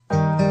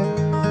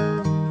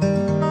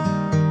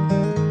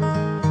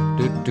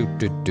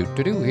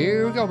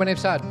Here we go. My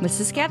name's Todd. This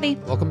is Kathy.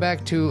 Welcome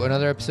back to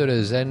another episode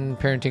of Zen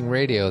Parenting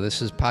Radio.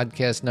 This is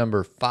podcast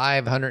number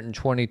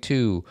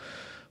 522.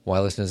 Why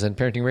listen to Zen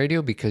Parenting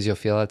Radio? Because you'll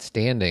feel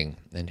outstanding.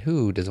 And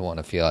who doesn't want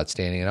to feel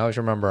outstanding? And always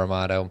remember our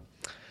motto,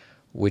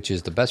 which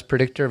is the best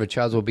predictor of a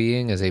child's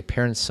well-being is a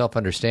parent's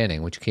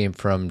self-understanding, which came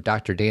from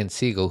Dr. Dan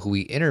Siegel, who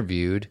we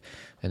interviewed.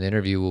 An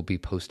interview will be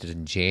posted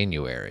in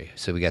January.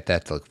 So we got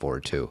that to look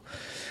forward to.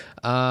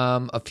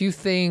 A few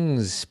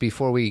things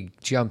before we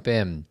jump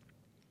in.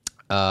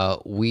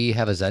 We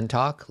have a Zen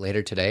Talk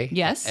later today.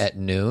 Yes. At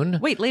noon.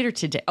 Wait, later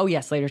today. Oh,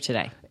 yes, later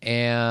today.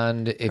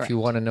 And if you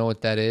want to know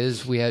what that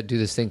is, we do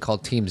this thing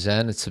called Team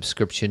Zen. It's a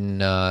subscription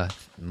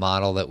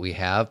model that we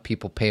have.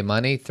 People pay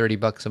money,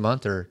 $30 a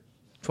month or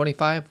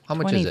 25. How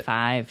much is it?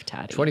 25,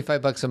 Toddy.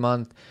 $25 a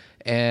month.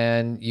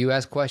 And you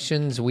ask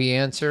questions, we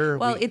answer.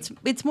 Well,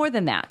 it's more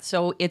than that.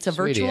 So it's a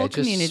Sweetie, virtual I just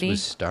community.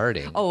 was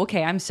starting. Oh,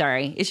 okay. I'm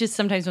sorry. It's just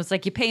sometimes it's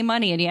like you pay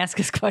money and you ask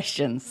us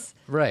questions.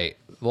 Right.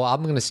 Well,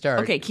 I'm going to start.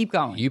 Okay, keep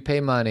going. You pay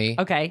money.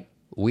 Okay.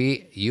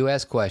 You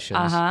ask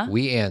questions.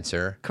 We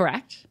answer.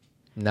 Correct.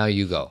 Now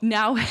you go.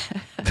 Now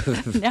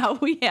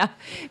we have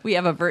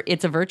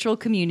it's a virtual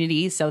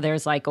community. So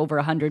there's like over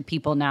 100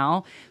 people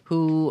now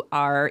who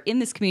are in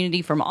this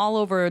community from all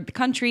over the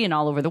country and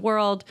all over the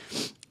world.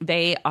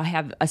 They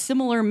have a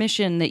similar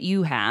mission that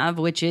you have,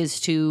 which is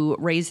to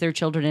raise their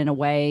children in a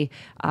way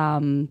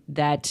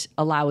that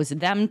allows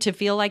them to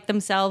feel like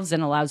themselves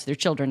and allows their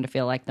children to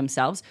feel like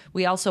themselves.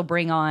 We also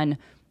bring on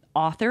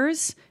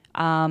authors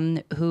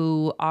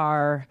who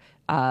are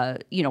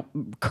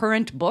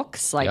current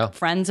books, like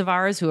friends of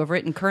ours who have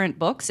written current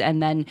books.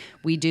 And then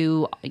we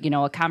do,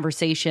 a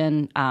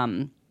conversation,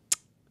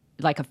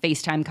 like a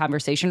FaceTime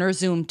conversation or a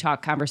Zoom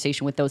talk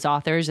conversation with those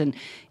authors. And,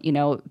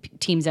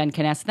 Team Zen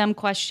can ask them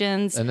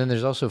questions. And then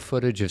there's also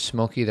footage of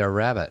Smokey the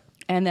Rabbit.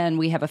 And then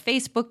we have a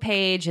Facebook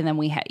page, and then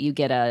you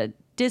get a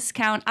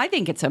discount. I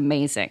think it's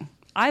amazing.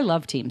 I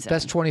love Team Zen.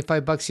 Best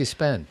 $25 you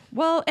spend.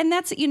 Well, and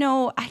that's,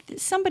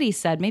 somebody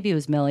said, maybe it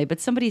was Millie, but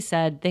somebody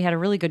said they had a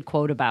really good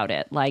quote about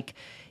it. Like,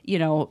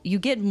 you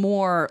get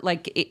more,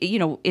 like,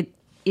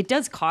 it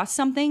does cost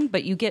something,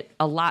 but you get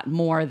a lot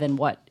more than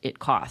what it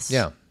costs.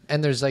 Yeah.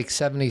 And there's like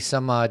 70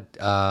 some odd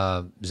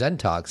Zen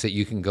Talks that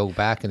you can go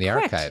back in the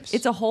archives.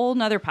 It's a whole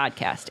nother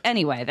podcast.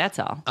 Anyway, that's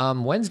all.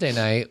 Wednesday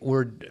night,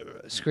 we're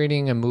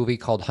screening a movie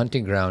called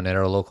Hunting Ground at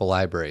our local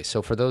library.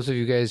 So for those of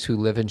you guys who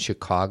live in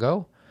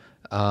Chicago,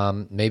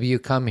 maybe you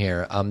come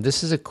here.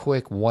 This is a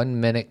quick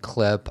 1-minute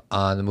clip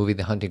on the movie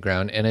The Hunting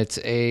Ground, and it's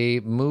a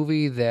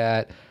movie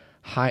that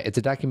it's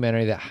a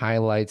documentary that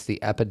highlights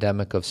the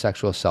epidemic of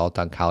sexual assault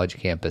on college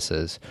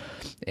campuses.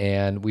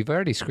 And we've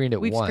already screened it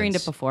once. We've screened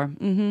it before.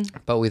 Mm-hmm.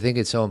 But we think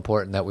it's so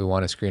important that we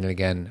want to screen it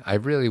again. I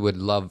really would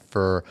love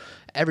for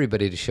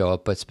everybody to show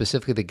up, but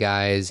specifically the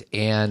guys,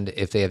 and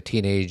if they have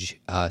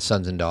teenage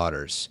sons and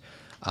daughters,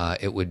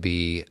 it would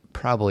be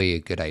probably a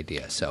good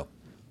idea. So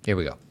here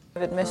we go.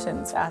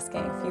 Admissions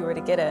asking if you were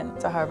to get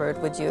into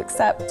Harvard, would you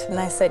accept? And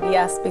I said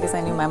yes, because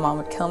I knew my mom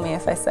would kill me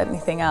if I said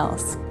anything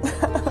else.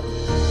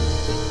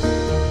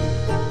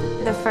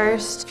 The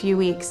first few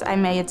weeks, I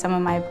made some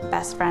of my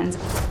best friends,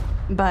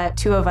 but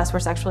 2 of us were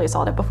sexually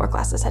assaulted before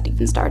classes had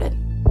even started.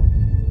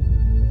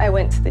 I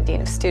went to the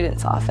Dean of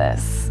Students'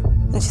 office,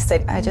 and she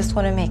said, I just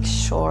want to make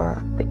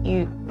sure that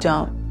you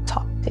don't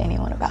talk to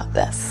anyone about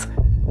this.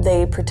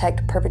 They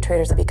protect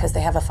perpetrators because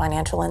they have a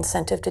financial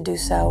incentive to do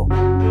so.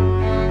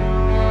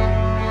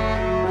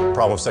 The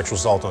problem of sexual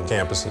assault on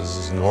campuses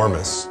is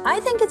enormous. I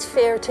think it's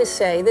fair to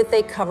say that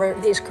they cover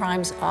these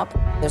crimes up.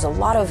 There's a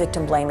lot of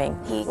victim blaming.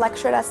 He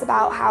lectured us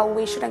about how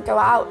we shouldn't go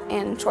out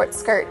in short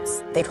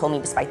skirts. They told me,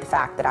 despite the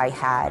fact that I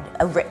had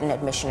a written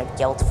admission of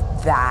guilt,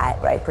 that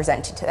what I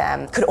presented to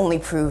them could only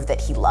prove that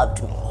he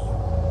loved me.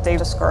 They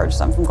discourage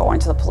them from going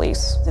to the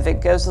police. If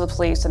it goes to the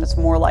police, then it's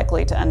more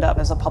likely to end up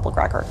as a public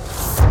record.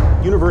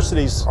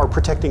 Universities are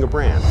protecting a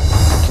brand.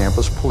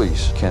 Campus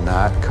police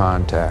cannot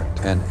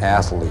contact an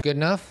athlete. Good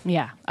enough?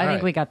 Yeah, I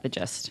think we got the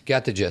gist.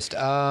 Got the gist.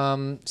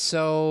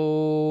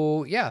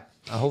 So, yeah.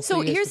 So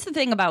here's the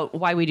thing about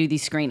why we do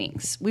these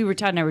screenings.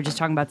 Todd and I were just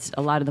talking about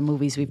a lot of the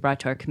movies we've brought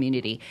to our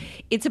community.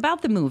 It's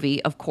about the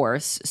movie, of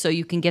course, so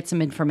you can get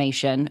some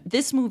information.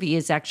 This movie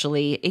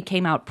it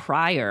came out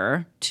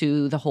prior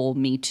to the whole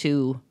Me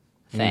Too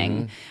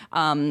thing.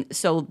 Mm-hmm.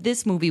 So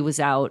this movie was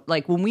out,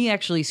 like when we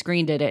actually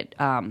screened it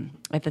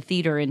at the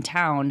theater in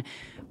town,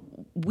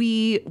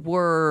 we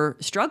were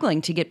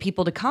struggling to get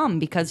people to come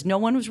because no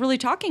one was really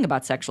talking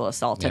about sexual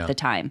assault at the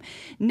time.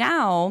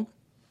 Now,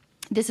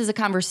 this is a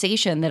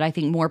conversation that I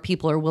think more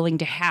people are willing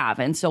to have.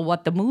 And so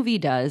what the movie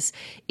does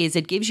is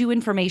it gives you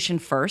information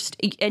first,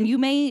 and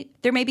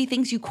there may be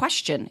things you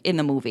question in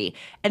the movie,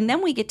 and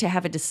then we get to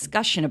have a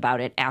discussion about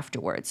it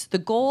afterwards. The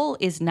goal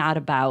is not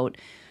about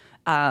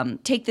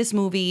take this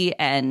movie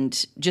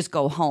and just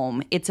go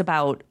home. It's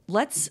about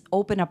let's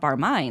open up our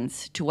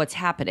minds to what's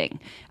happening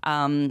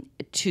on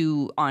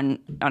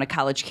a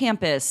college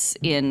campus,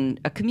 in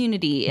a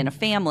community, in a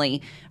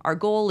family. Our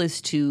goal is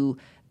to,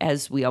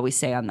 as we always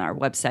say on our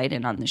website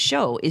and on the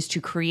show, is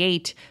to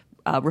create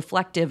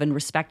reflective and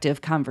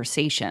respective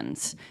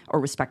conversations or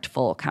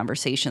respectful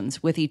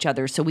conversations with each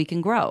other so we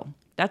can grow.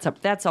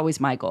 That's always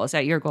my goal. Is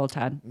that your goal,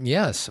 Todd?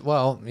 Yes.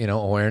 Well,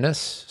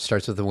 awareness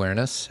starts with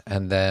awareness.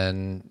 And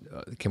then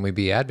can we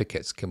be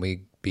advocates? Can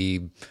we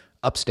be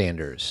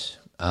upstanders?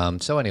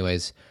 So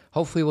anyways,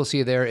 hopefully we'll see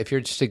you there. If you're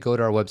interested, go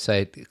to our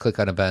website, click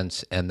on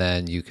events, and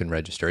then you can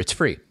register. It's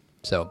free.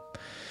 So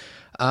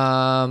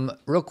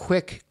real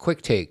quick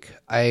take.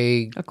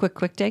 A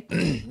quick take?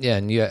 Yeah,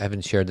 and I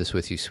haven't shared this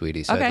with you,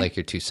 sweetie, so Okay. I'd like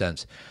your 2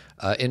 cents.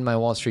 In my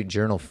Wall Street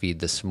Journal feed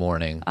this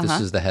morning, this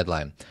is the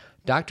headline.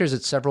 Doctors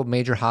at several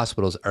major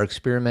hospitals are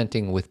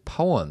experimenting with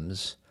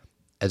poems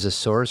as a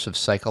source of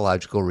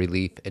psychological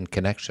relief and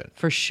connection.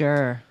 For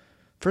sure.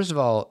 First of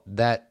all,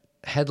 that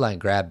headline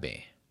grabbed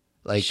me.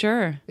 Like,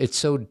 Sure. It's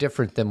so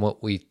different than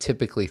what we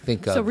typically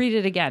think of. So read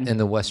it again. In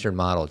the Western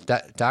model.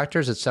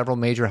 Doctors at several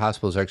major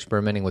hospitals are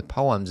experimenting with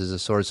poems as a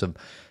source of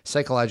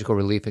psychological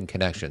relief and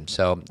connection.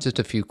 So just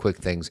a few quick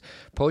things.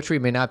 Poetry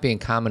may not be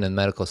uncommon in the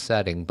medical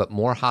setting, but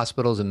more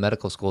hospitals and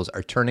medical schools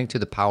are turning to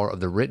the power of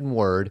the written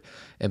word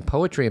and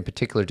poetry in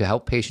particular to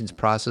help patients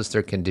process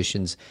their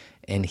conditions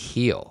and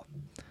heal.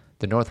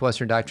 The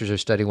Northwestern doctors are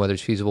studying whether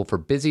it's feasible for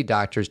busy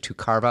doctors to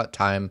carve out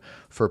time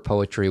for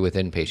poetry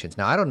within patients.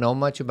 Now, I don't know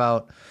much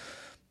about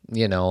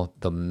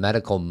the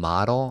medical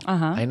model.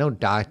 I know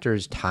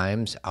doctors'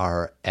 times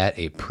are at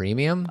a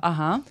premium.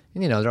 And,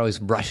 they're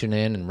always rushing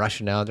in and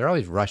rushing out. They're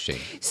always rushing.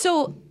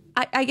 So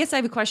I guess I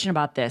have a question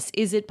about this.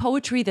 Is it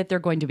poetry that they're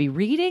going to be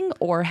reading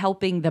or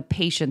helping the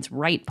patients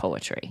write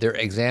poetry? They're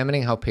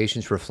examining how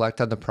patients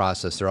reflect on the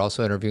process. They're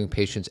also interviewing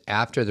patients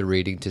after the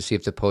reading to see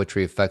if the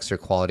poetry affects their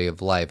quality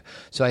of life.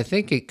 So I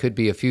think it could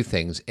be a few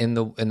things. In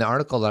the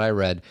article that I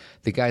read,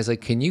 the guy's like,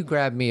 can you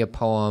grab me a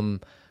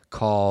poem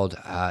called,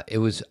 it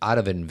was out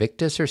of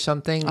Invictus or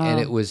something, and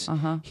it was,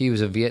 he was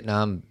a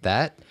Vietnam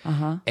vet,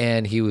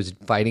 and he was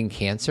fighting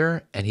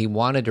cancer, and he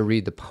wanted to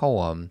read the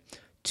poem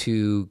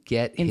to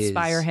get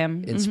inspire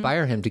him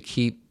to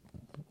keep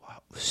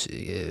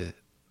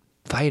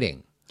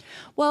fighting.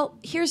 Well,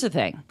 here's the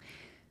thing.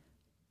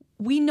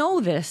 We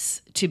know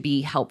this to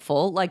be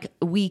helpful. Like,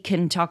 we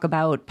can talk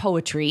about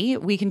poetry.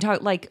 We can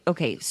talk, like,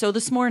 okay, so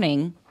this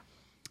morning,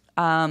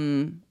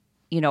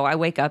 I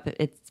wake up,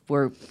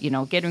 we're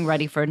getting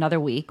ready for another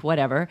week,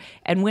 whatever.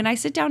 And when I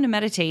sit down to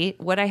meditate,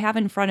 what I have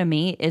in front of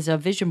me is a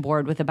vision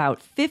board with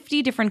about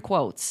 50 different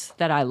quotes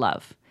that I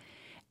love.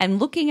 And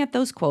looking at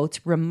those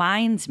quotes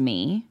reminds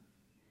me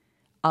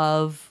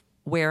of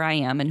where I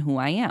am and who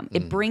I am.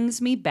 It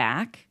brings me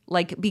back,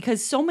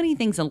 because so many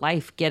things in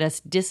life get us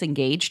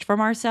disengaged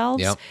from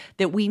ourselves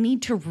that we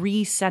need to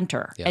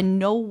recenter and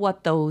know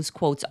what those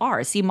quotes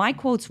are. See, my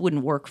quotes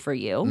wouldn't work for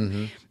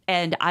you.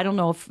 And I don't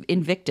know if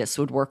Invictus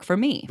would work for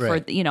me.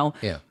 Right.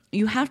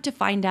 You have to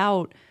find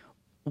out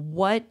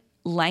what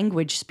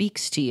language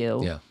speaks to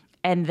you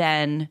and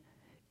then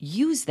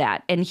use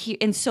that.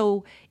 And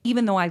so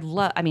even though I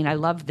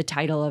love the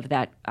title of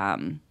that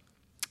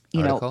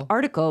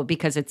article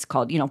because it's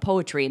called,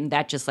 poetry, and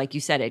that, just like you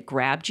said, it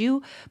grabbed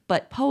you.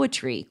 But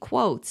poetry,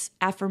 quotes,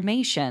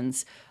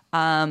 affirmations,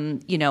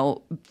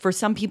 for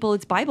some people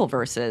it's Bible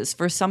verses.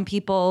 For some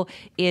people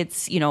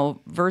it's,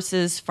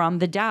 verses from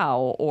the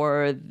Tao,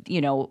 or,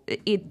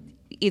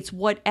 it's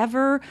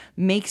whatever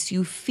makes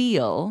you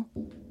feel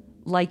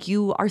like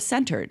you are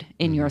centered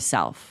in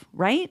yourself,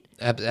 right?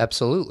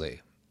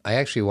 Absolutely. I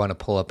actually want to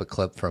pull up a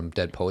clip from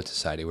Dead Poet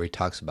Society where he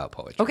talks about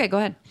poetry. Okay, go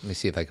ahead. Let me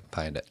see if I can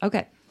find it.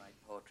 Okay.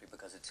 Poetry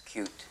because it's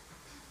cute.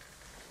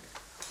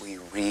 We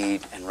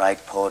read and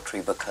write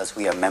poetry because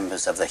we are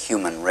members of the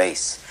human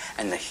race,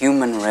 and the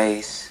human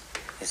race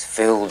is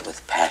filled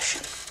with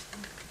passion.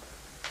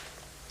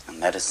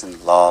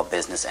 Medicine, law,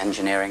 business,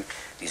 engineering,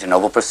 these are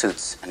noble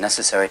pursuits and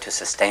necessary to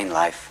sustain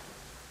life.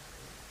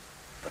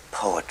 But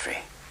poetry,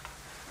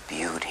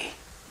 beauty,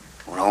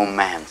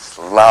 romance,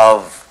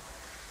 love,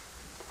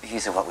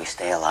 these are what we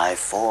stay alive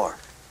for.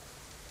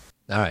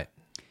 All right.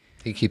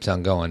 He keeps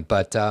on going,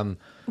 but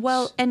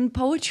well, and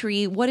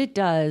poetry, what it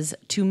does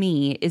to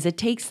me is it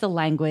takes the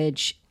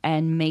language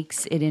and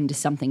makes it into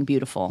something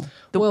beautiful.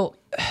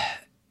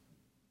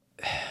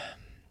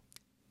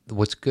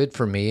 What's good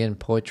for me in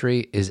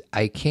poetry is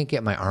I can't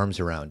get my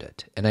arms around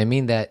it. And I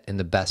mean that in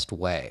the best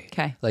way.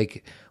 Okay.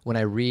 Like when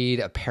I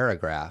read a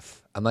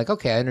paragraph, I'm like,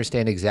 okay, I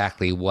understand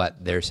exactly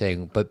what they're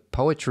saying. But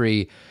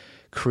poetry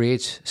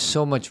creates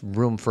so much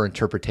room for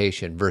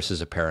interpretation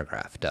versus a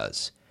paragraph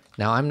does.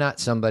 Now, I'm not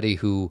somebody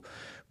who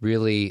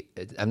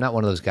I'm not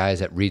one of those guys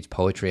that reads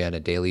poetry on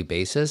a daily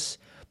basis,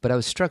 but I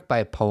was struck by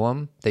a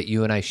poem that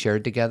you and I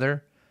shared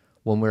together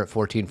when we were at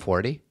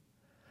 1440.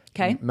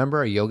 Okay. Remember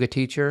our yoga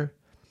teacher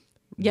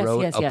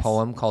wrote a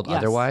poem called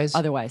Otherwise?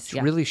 Otherwise,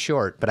 It's really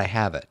short, but I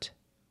have it.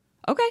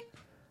 Okay.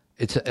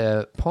 It's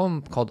a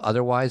poem called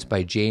Otherwise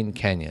by Jane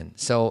Kenyon.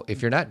 So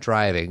if you're not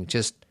driving,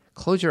 just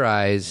close your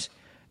eyes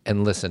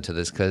and listen to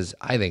this because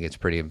I think it's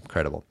pretty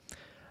incredible.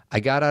 I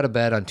got out of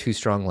bed on 2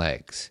 strong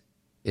legs.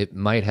 It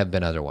might have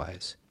been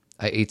otherwise.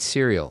 I ate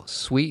cereal,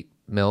 sweet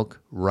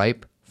milk,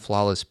 ripe,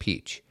 flawless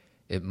peach.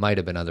 It might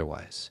have been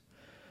otherwise.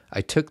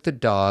 I took the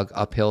dog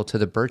uphill to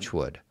the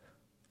birchwood.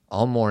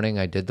 All morning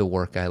I did the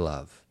work I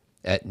love.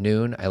 At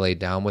noon I lay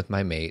down with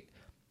my mate.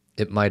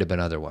 It might have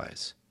been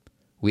otherwise.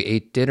 We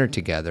ate dinner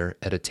together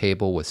at a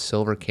table with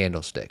silver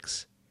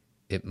candlesticks.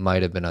 It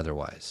might have been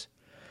otherwise.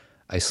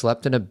 I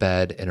slept in a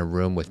bed in a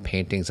room with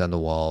paintings on the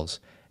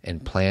walls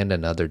and planned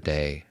another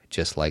day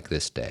just like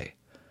this day.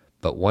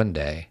 But one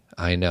day,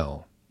 I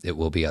know, it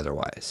will be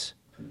otherwise.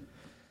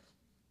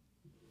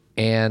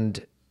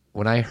 And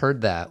when I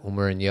heard that when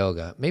we were in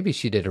yoga, maybe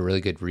she did a really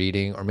good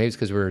reading, or maybe it's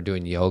because we were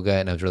doing yoga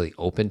and I was really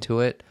open to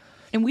it.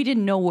 And we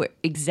didn't know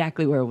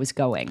exactly where it was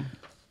going.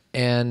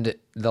 And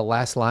the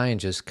last line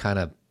just kind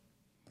of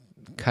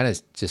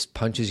just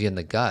punches you in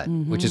the gut,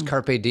 which is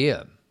Carpe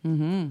Diem,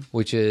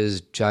 which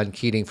is John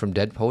Keating from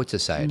Dead Poets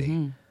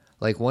Society.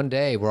 Like one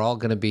day we're all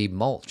going to be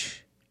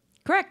mulch.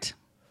 Correct.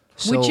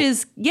 So, which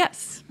is,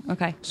 yes.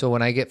 Okay. So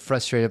when I get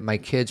frustrated at my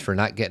kids for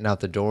not getting out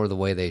the door the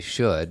way they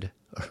should,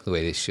 or the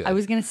way they should. I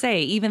was going to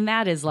say, even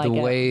that is like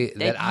the way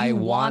that I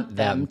want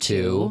them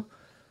to,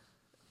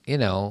 you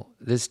know,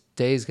 this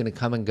day is going to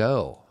come and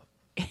go.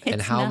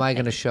 And how am I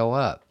going to show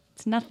up?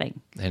 It's nothing.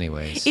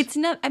 Anyways. It's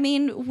not, I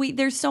mean,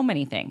 there's so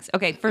many things.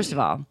 Okay, first of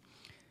all,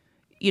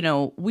 you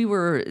know, we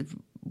were,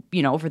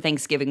 you know, over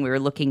Thanksgiving, we were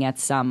looking at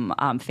some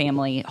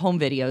family home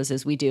videos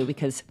as we do,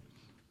 because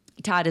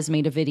Todd has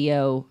made a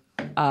video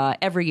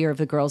every year of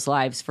the girls'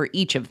 lives for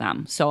each of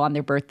them. So on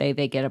their birthday,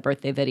 they get a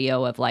birthday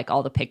video of like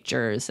all the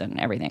pictures and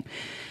everything.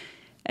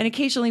 And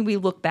occasionally we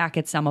look back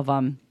at some of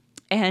them,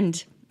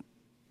 and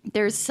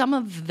there's some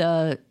of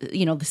the,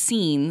 you know, the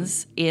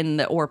scenes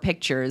or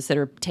pictures that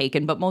are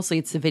taken, but mostly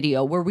it's the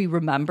video where we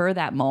remember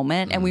that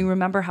moment and we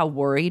remember how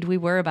worried we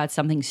were about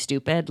something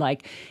stupid.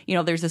 Like, you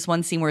know, there's this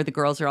one scene where the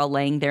girls are all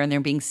laying there and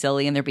they're being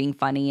silly and they're being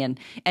funny. And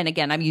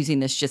again, I'm using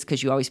this just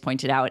because you always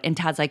point it out. And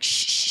Todd's like,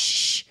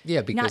 shh.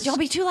 Yeah, because don't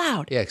be too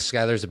loud. Yeah,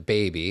 Skylar's a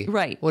baby.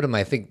 Right. What are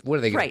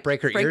they going to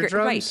break her eardrums?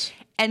 Right.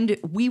 And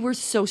we were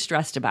so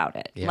stressed about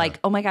it. Yeah. Like,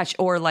 oh my gosh.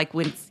 Or like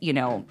when, you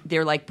know,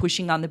 they're like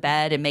pushing on the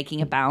bed and making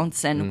it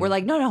bounce. And we're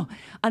like, no,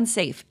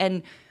 unsafe.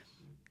 And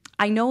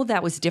I know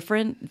that was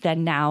different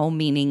than now,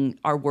 meaning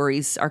our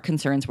worries, our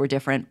concerns were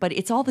different, but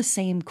it's all the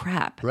same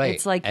crap. Right.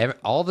 It's like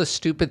all the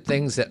stupid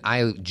things that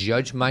I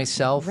judge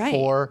myself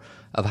for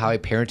of how I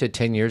parented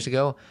 10 years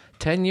ago.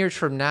 10 years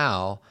from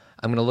now,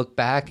 I'm going to look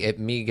back at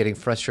me getting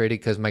frustrated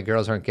because my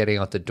girls aren't getting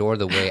out the door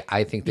the way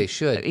I think they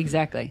should.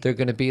 Exactly. They're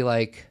going to be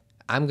like,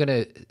 I'm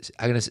going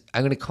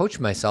to coach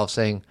myself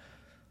saying,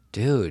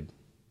 dude,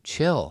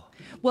 chill.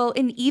 Well,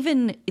 and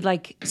even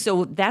like,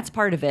 so that's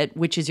part of it,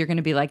 which is you're going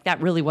to be like, that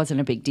really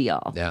wasn't a big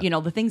deal. Yeah. You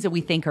know, the things that we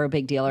think are a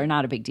big deal are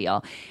not a big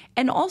deal.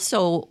 And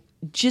also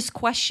just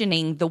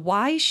questioning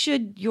why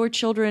should your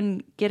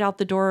children get out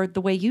the door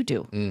the way you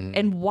do?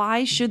 And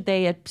why should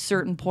they at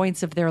certain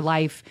points of their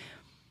life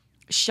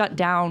shut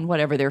down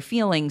whatever they're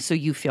feeling so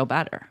you feel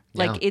better?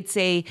 Yeah.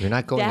 Like you're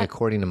not going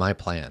according to my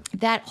plan.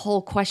 That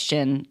whole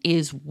question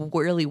is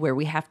really where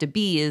we have to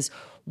be is,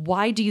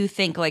 why do you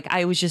think, like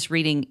I was just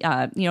reading,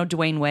 you know,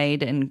 Dwayne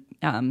Wade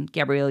and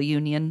Gabrielle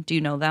Union. Do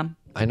you know them?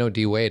 I know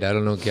D. Wade. I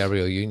don't know who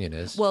Gabrielle Union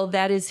is. Well,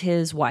 that is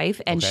his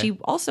wife. And she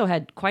also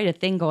had quite a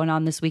thing going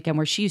on this weekend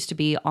where she used to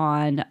be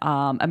on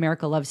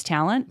America Loves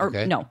Talent. Or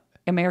no,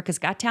 America's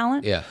Got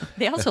Talent. Yeah.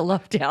 They also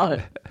love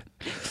talent.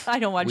 I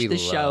don't watch the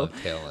show.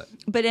 Talent.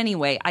 But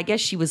anyway, I guess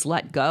she was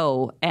let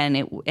go, and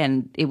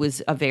it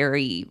was a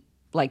very,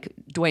 like,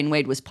 Dwayne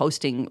Wade was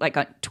posting, like,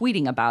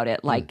 tweeting about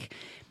it. Like,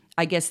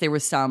 I guess there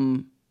was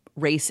some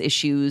race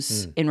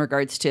issues in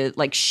regards to,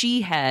 like, she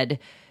had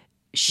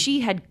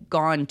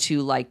gone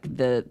to, like,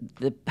 the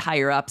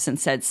higher ups and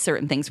said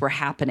certain things were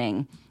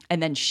happening.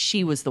 And then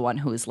she was the one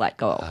who was let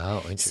go. Oh,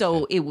 interesting.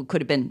 So it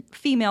could have been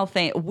female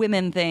thing,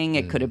 women thing.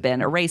 It could have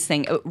been a race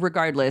thing.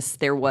 Regardless,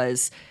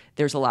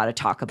 there's a lot of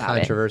talk about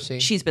controversy.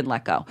 She's been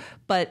let go.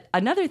 But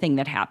another thing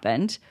that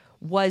happened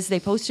was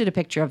they posted a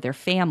picture of their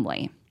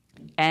family,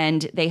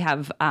 and they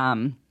have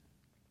a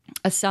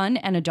son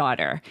and a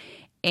daughter.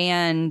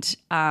 And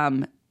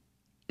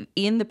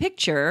in the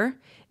picture,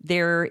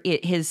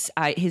 his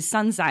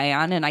son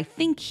Zion, and I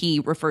think he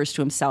refers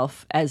to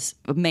himself as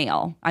a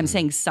male. I'm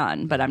saying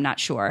son, but I'm not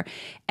sure.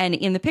 And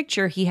in the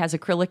picture, he has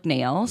acrylic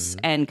nails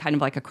and kind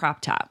of like a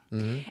crop top.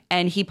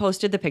 And he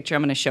posted the picture.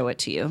 I'm going to show it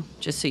to you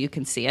just so you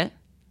can see it.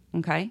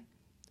 Okay.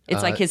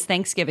 It's like his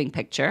Thanksgiving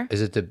picture.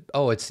 Is it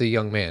it's the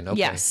young man. Okay.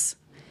 Yes.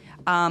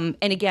 And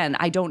again,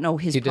 I don't know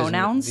his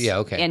pronouns. Yeah,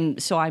 okay.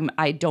 And so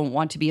I don't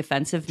want to be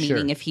offensive,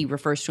 meaning if he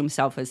refers to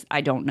himself as,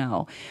 I don't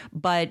know.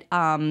 But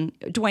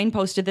Dwayne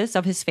posted this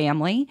of his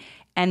family.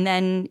 And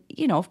then,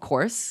 you know, of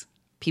course,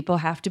 people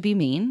have to be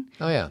mean.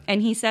 Oh, yeah.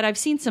 And he said, I've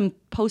seen some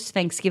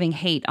post-Thanksgiving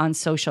hate on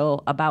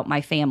social about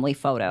my family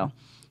photo.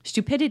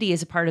 Stupidity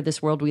is a part of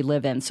this world we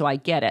live in, so I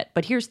get it.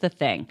 But here's the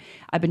thing.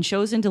 I've been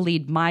chosen to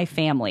lead my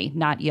family,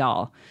 not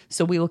y'all.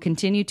 So we will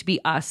continue to be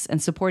us and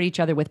support each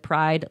other with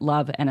pride,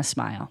 love, and a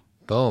smile.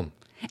 Boom.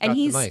 And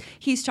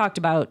he's talked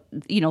about,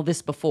 you know,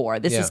 this before.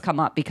 This has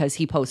come up because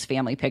he posts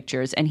family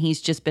pictures, and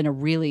he's just been a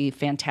really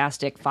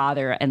fantastic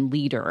father and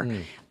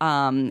leader.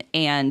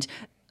 And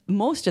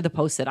most of the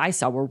posts that I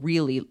saw were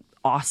really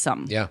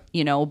awesome. Yeah.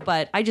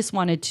 But I just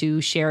wanted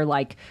to share,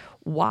 like,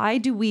 why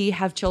do we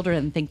have children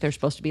and think they're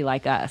supposed to be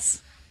like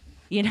us?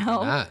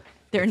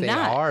 They're If they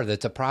not. are,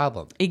 that's a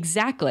problem.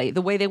 Exactly.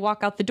 The way they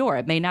walk out the door,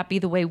 it may not be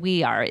the way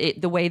we are.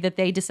 The way that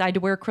they decide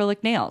to wear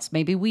acrylic nails,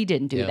 maybe we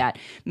didn't do that.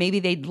 Maybe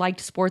they liked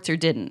sports or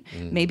didn't.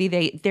 Maybe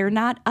they're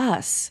not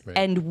us. Right.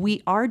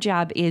 And our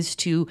job is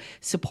to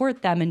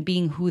support them in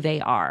being who they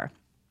are.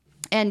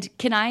 And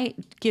can I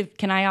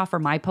offer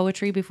my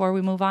poetry before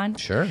we move on?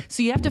 Sure.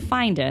 So you have to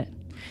find it.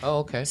 Oh,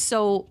 okay.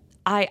 So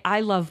I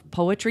love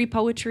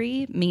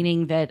poetry,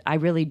 meaning that I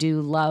really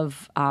do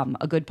love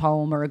a good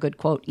poem or a good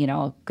quote,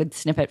 a good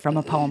snippet from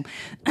a poem.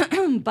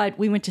 But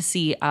we went to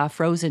see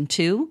Frozen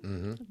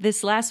 2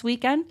 this last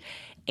weekend,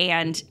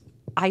 and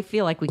I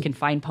feel like we can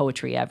find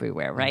poetry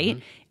everywhere,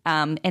 right?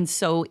 And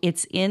so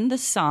it's in the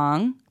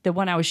song, the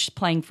one I was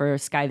playing for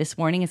Sky this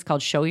morning. It's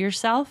called Show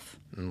Yourself.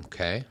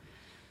 Okay.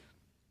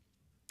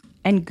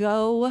 And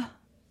go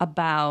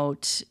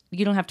about,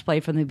 you don't have to play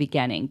from the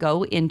beginning.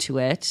 Go into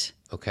it.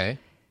 Okay.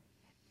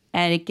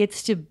 And it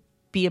gets to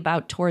be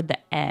about toward the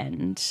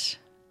end.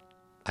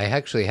 I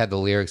actually had the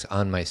lyrics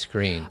on my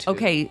screen, too.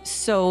 Okay,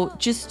 so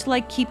just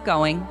like keep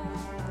going.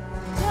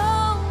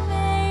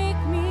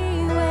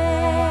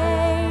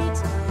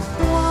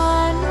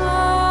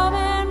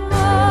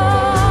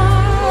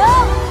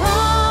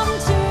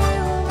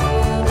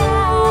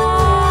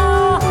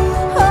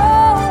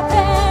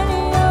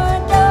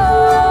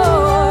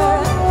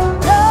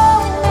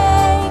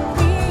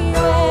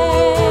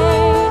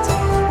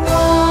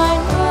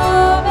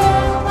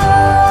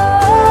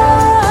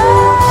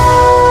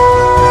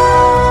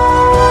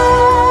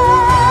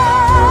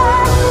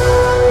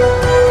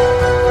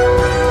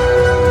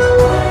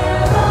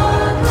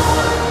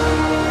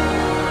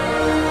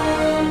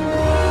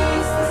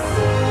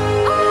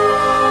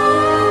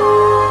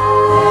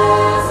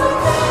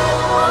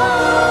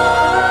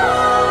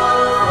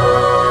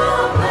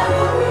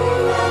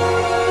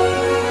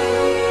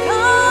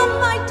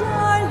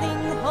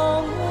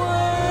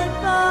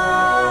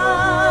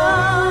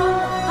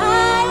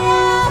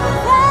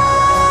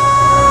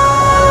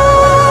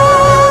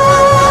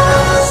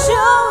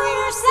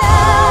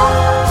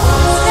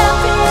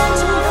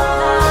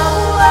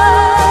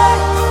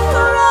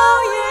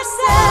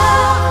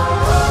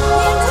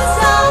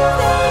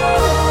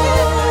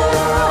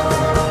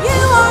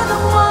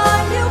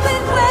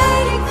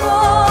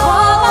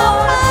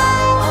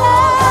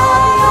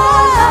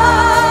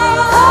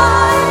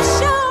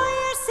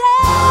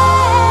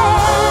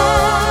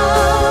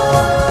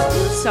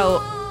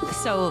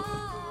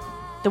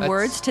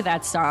 To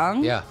that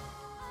song. Yeah.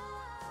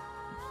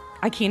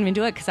 I can't even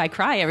do it because I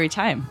cry every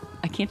time.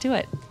 I can't do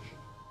it.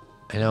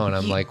 I know, and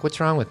I'm like, what's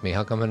wrong with me?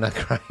 How come I'm not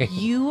crying?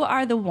 You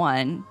are the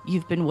one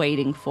you've been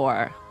waiting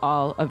for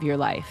all of your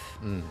life.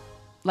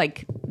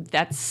 Like,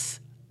 that's,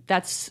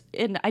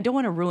 and I don't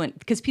want to ruin,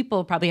 because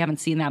people probably haven't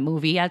seen that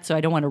movie yet, so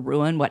I don't want to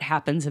ruin what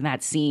happens in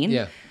that scene.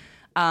 Yeah.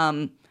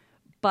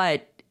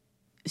 But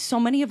so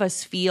many of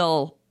us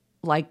feel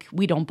like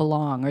we don't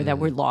belong, or that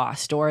we're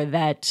lost, or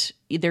that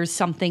there's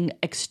something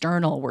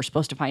external. We're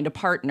supposed to find a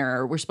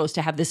partner, or we're supposed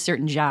to have this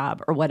certain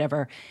job or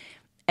whatever.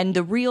 And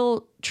the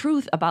real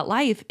truth about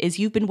life is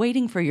you've been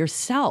waiting for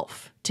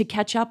yourself to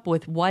catch up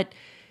with what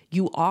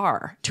you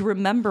are, to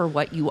remember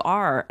what you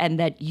are, and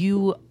that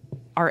you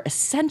are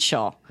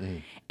essential.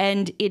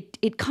 And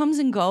it comes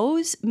and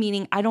goes,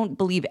 meaning I don't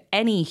believe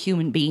any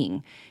human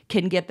being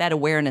can get that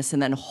awareness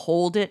and then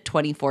hold it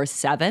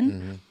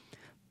 24/7.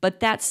 But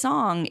that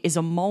song is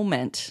a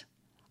moment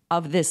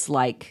of this,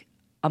 like,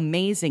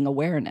 amazing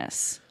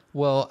awareness.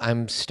 Well,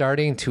 I'm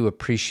starting to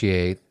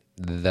appreciate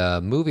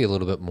the movie a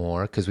little bit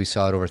more because we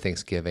saw it over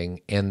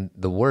Thanksgiving, and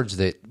the words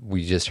that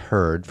we just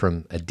heard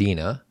from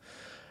Adina,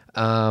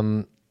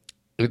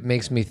 it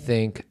makes me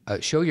think,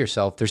 show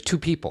yourself, there's two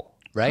people,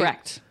 right?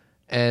 Correct.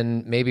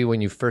 And maybe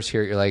when you first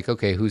hear it, you're like,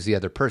 okay, who's the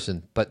other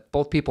person? But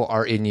both people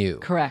are in you.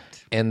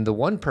 Correct. And the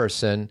one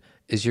person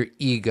is your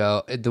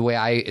ego. The way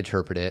I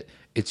interpret it,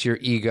 it's your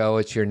ego,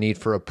 it's your need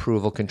for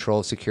approval,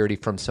 control, security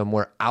from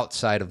somewhere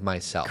outside of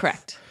myself.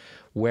 Correct.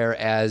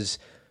 Whereas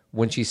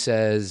when she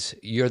says,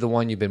 you're the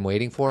one you've been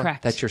waiting for,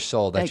 Correct. That's your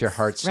soul, that's your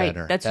heart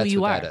center. Right. That's who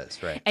you what are. that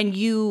is, right?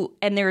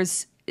 And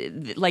there's,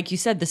 like you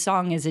said, the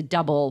song is a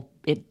double,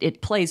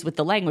 it plays with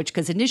the language,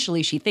 because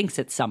initially she thinks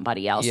it's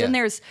somebody else. Yeah. And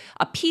there's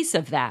a piece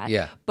of that.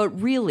 Yeah. But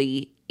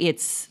really,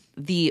 it's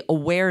the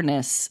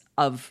awareness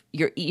of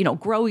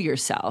grow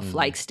yourself,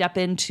 like step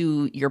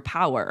into your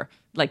power.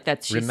 Like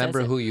that's, she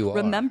remember says it. who you are.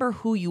 Remember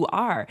who you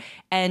are.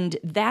 And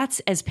that's,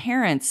 as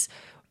parents,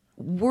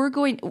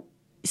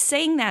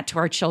 saying that to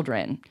our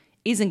children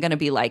isn't going to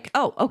be like,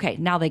 oh, okay,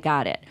 now they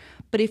got it.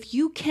 But if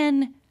you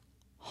can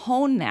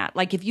hone that,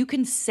 like if you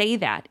can say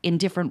that in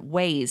different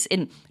ways,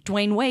 and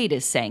Dwayne Wade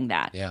is saying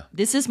that. Yeah.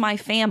 This is my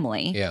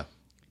family. Yeah.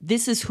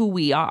 This is who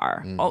we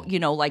are. Oh,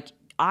 like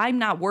I'm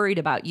not worried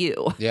about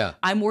you. Yeah.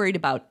 I'm worried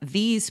about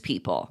these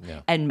people,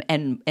 Yeah.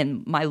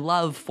 and my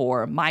love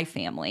for my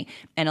family,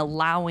 and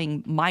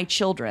allowing my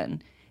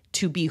children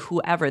to be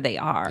whoever they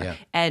are. Yeah.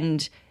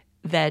 And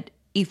that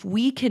if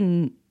we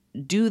can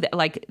do that.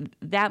 Like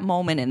that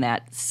moment in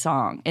that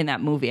song, in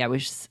that movie, I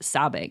was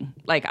sobbing.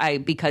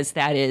 Because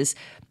that is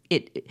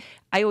it.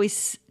 I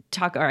always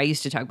talk, or I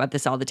used to talk about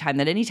this all the time,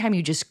 that anytime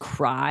you just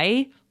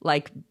cry,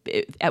 like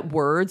at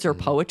words or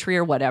poetry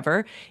or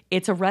whatever,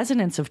 it's a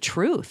resonance of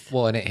truth.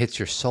 Well, and it hits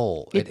your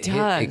soul. It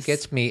does. It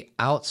gets me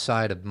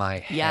outside of my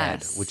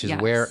head, which is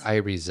where I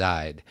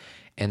reside.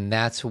 And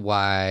that's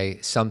why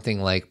something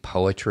like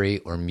poetry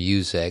or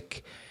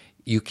music,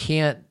 you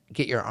can't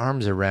get your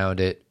arms around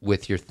it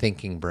with your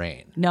thinking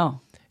brain.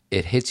 No.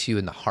 It hits you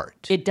in the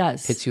heart. It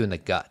does. Hits you in the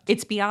gut.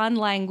 It's beyond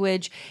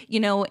language,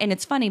 and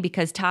it's funny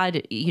because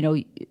Todd,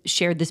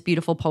 shared this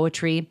beautiful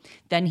poetry.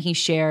 Then he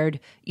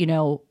shared,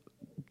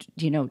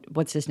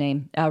 what's his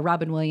name?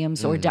 Robin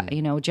Williams or,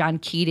 John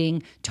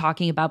Keating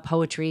talking about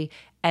poetry.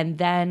 And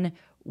then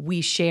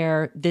we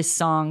share this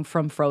song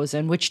from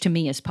Frozen, which to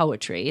me is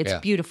poetry. It's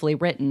beautifully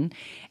written.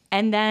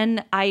 And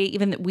then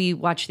we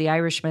watched The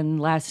Irishman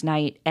last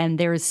night, and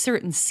there's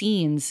certain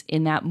scenes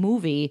in that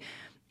movie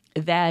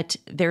that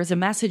there's a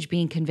message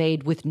being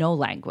conveyed with no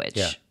language.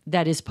 Yeah.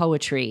 That is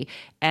poetry.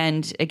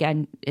 And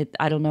again,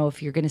 I don't know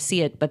if you're going to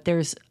see it, but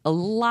there's a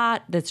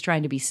lot that's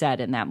trying to be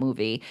said in that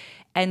movie.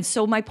 And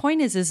so my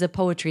point is that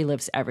poetry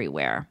lives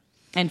everywhere.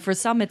 And for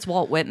some, it's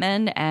Walt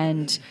Whitman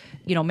and,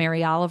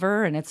 Mary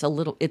Oliver, and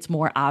it's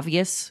more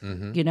obvious,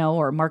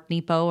 or Mark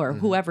Nepo or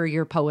whoever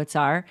your poets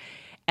are.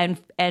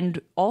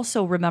 And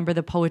also remember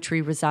the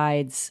poetry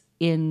resides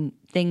in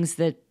things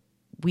that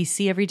we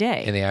see every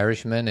day. In The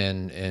Irishman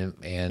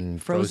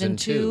and Frozen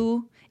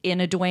 2.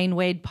 In a Dwayne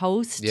Wade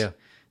post. Yeah.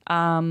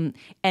 And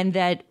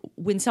that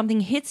when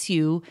something hits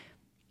you,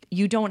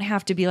 you don't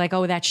have to be like,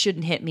 oh, that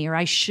shouldn't hit me, or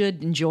I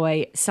should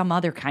enjoy some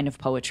other kind of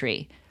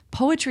poetry.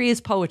 Poetry is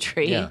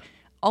poetry. Yeah.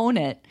 Own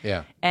it.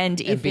 Yeah. And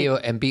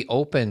be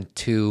open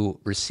to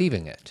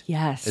receiving it.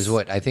 Yes. Is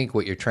what I think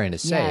what you're trying to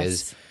say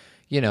is,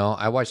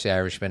 I watched The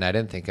Irishman. I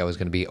didn't think I was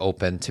going to be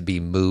open to be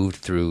moved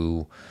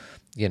through,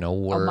 words. A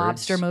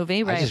mobster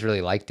movie, right? I just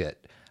really liked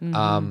it.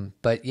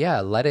 But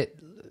yeah,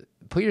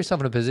 put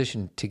yourself in a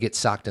position to get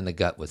socked in the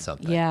gut with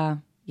something. Yeah.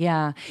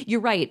 Yeah.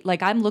 You're right.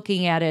 Like I'm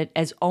looking at it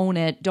as own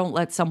it. Don't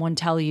let someone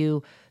tell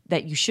you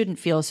that you shouldn't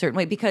feel a certain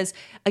way. Because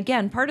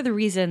again, part of the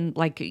reason,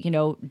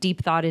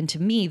 deep thought into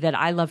me that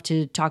I love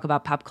to talk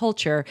about pop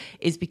culture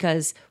is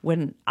because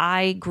when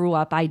I grew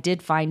up, I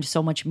did find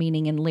so much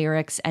meaning in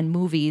lyrics and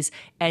movies.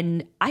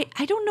 And I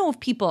don't know if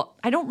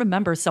I don't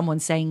remember someone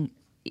saying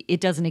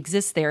it doesn't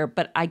exist there,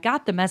 but I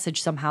got the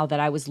message somehow that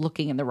I was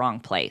looking in the wrong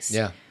place.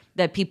 Yeah.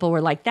 That people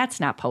were like, that's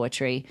not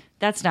poetry.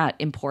 That's not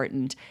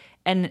important.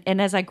 And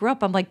as I grew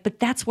up, I'm like,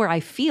 but that's where I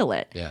feel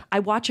it. Yeah. I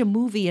watch a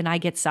movie and I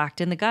get socked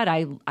in the gut.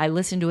 I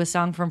listen to a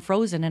song from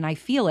Frozen and I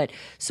feel it.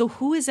 So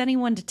who is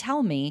anyone to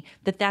tell me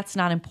that that's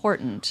not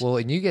important? Well,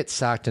 and you get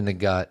socked in the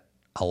gut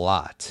a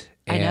lot.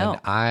 And I know.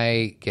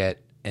 I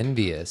get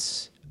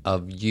envious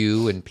of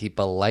you and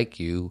people like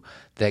you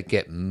that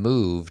get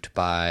moved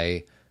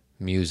by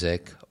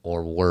music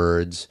or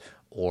words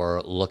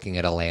or looking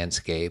at a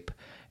landscape.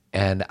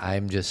 And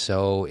I'm just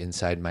so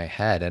inside my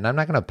head. And I'm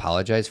not going to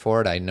apologize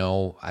for it. I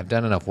know I've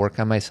done enough work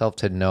on myself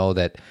to know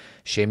that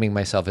shaming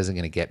myself isn't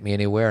going to get me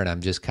anywhere. And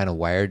I'm just kind of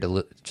wired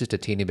just a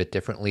teeny bit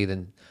differently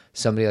than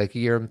somebody like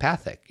you. You're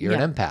empathic. You're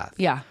an empath.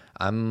 Yeah.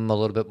 I'm a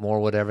little bit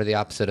more whatever the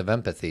opposite of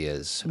empathy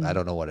is. I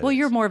don't know what it is. Well,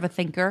 you're more of a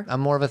thinker.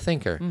 I'm more of a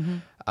thinker.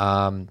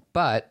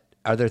 But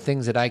are there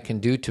things that I can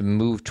do to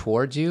move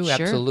towards you? Sure.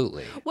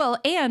 Absolutely. Well,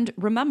 and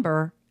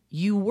remember,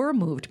 you were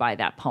moved by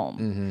that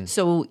poem.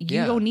 So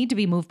you don't need to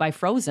be moved by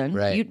Frozen.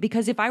 Right.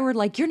 Because if I were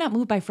like, you're not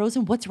moved by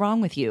Frozen, what's wrong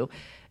with you?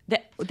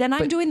 Then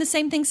I'm doing the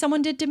same thing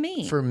someone did to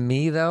me. For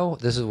me, though,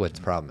 this is what's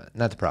the problem.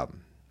 Not the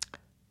problem.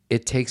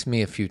 It takes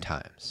me a few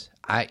times.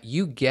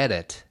 You get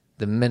it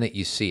the minute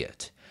you see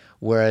it.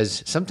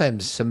 Whereas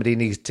sometimes somebody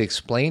needs to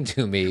explain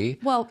to me.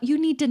 Well, you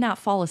need to not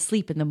fall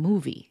asleep in the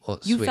movie.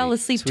 Well, you sweetie, fell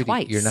asleep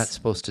twice. You're not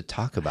supposed to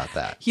talk about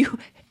that.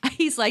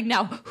 He's like,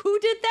 now, who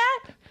did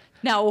that?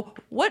 Now,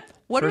 what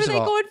First are of they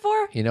all, going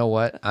for? You know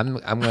what? I'm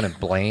going to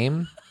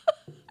blame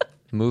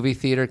movie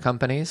theater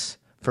companies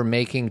for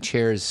making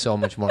chairs so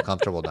much more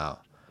comfortable now.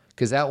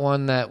 Because that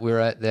one that we were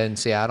at in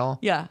Seattle,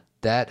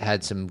 that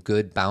had some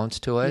good bounce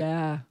to it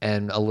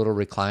and a little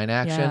recline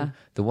action. Yeah.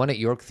 The one at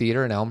York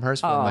Theater in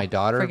Elmhurst where my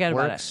daughter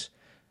works,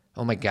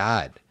 oh my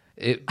God,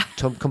 it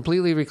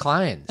completely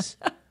reclines.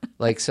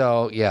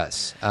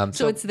 Yes.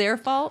 So it's their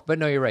fault? But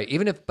no, you're right.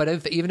 Even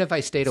if I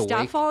stayed awake.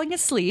 Stop falling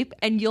asleep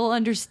and you'll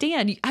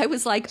understand. I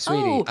was like,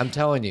 sweetie, I'm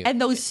telling you. And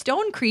those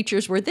stone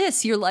creatures were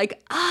this. You're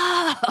like,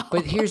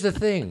 But here's the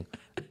thing.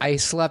 I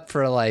slept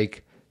for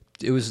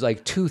it was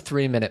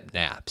 2-3 minute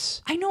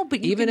naps. I know, but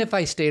even if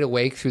I stayed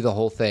awake through the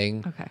whole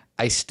thing,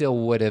 I still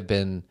would have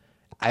been.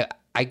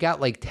 I got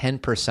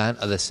 10%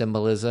 of the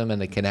symbolism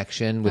and the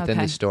connection within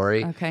the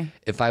story. Okay.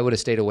 If I would have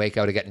stayed awake,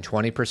 I would have gotten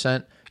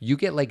 20%. You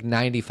get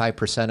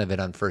 95% of it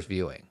on first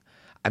viewing.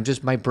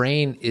 My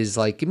brain is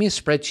give me a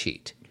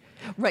spreadsheet.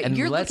 Right. And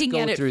you're let's looking go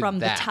at it through from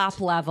that. the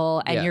top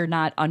level and you're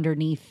not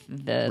underneath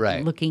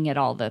looking at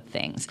all the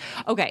things.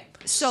 Okay.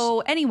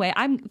 So anyway,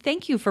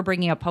 thank you for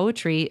bringing up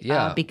poetry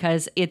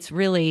because it's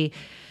really,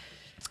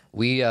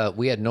 We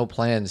had no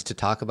plans to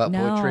talk about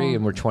poetry,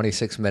 and we're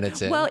 26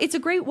 minutes in. Well, it's a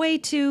great way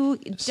to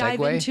dive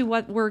Segue? into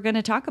what we're going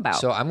to talk about.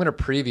 So I'm going to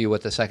preview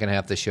what the second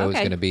half of the show is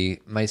Okay. going to be.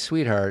 My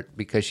sweetheart,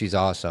 because she's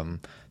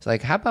awesome, it's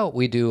like, how about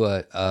we do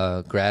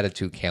a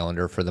gratitude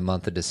calendar for the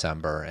month of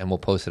December, and we'll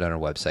post it on our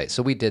website.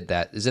 So we did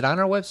that. Is it on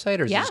our website,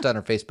 or is it just on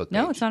our Facebook page?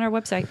 No, it's on our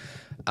website.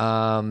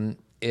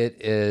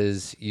 It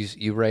is,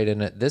 you write in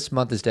it, this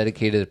month is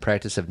dedicated to the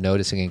practice of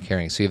noticing and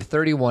caring. So you have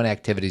 31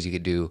 activities you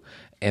could do.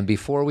 And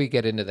before we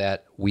get into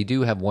that, we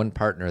do have one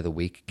partner of the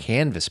week,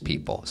 Canvas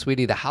People.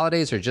 Sweetie, the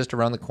holidays are just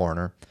around the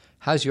corner.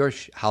 How's your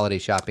holiday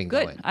shopping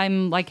Good. going?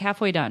 I'm like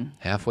halfway done.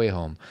 Halfway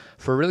home.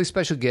 For a really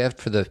special gift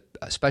for the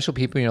special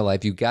people in your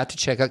life, you got to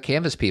check out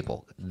Canvas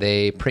People.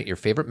 They print your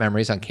favorite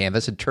memories on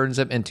canvas and turns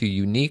them into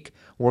unique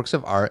works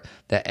of art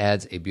that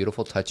adds a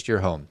beautiful touch to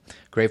your home.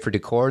 Great for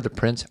decor. The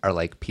prints are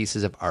like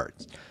pieces of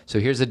art. So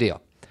here's the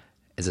deal.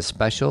 As a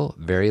special,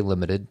 very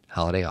limited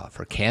holiday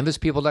offer,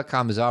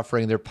 CanvasPeople.com is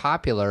offering their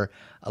popular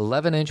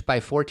 11-inch by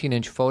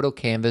 14-inch photo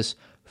canvas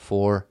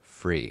for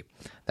free.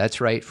 That's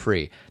right,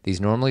 free.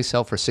 These normally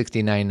sell for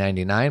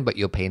 $69.99, but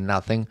you'll pay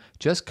nothing.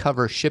 Just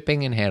cover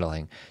shipping and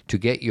handling. To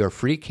get your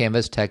free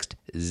canvas, text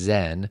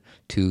ZEN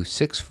to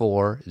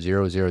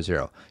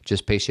 64000.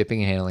 Just pay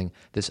shipping and handling.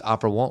 This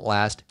offer won't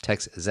last.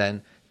 Text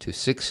ZEN to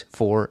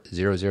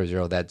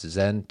 64000. That's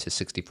Zen to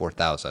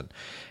 64,000.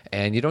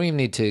 And you don't even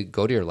need to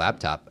go to your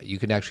laptop. You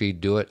can actually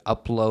do it,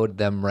 upload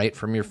them right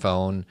from your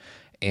phone,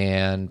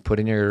 and put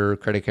in your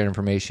credit card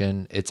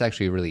information. It's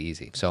actually really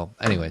easy. So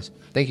anyways,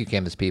 thank you,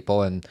 Canvas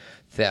People, and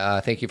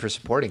thank you for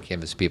supporting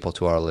Canvas People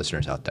to our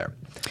listeners out there.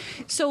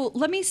 So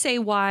let me say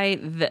why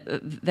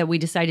that we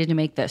decided to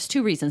make this.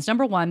 Two reasons.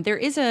 Number one, there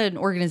is an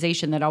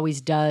organization that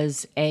always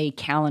does a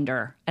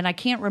calendar, and I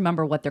can't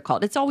remember what they're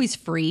called. It's always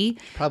free.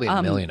 Probably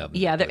a million of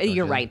them. Yeah,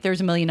 you're right. There's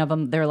a million of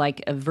them. They're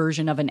like a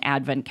version of an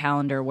advent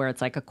calendar where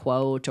it's like a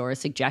quote or a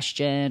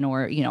suggestion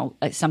or,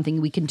 something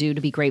we can do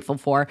to be grateful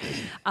for.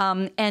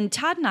 And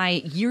Todd and I,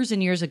 years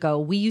and years ago,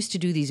 we used to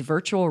do these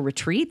virtual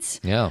retreats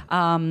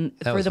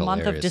for the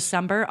month of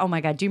December. Oh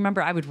my God. Do you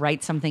remember I would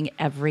write something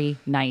every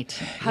night?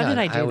 How did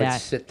I do that? I would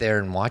that? sit there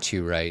and watch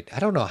you write. I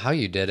don't know how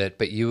you did it,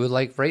 but you would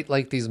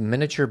write these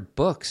miniature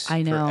books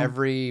I know. for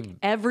every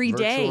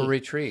day virtual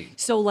retreat.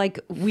 So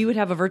we would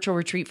have a virtual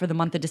retreat for the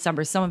month of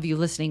December. Some of you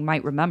listening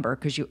might remember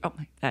because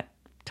that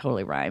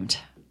totally rhymed.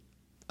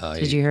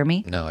 Did you hear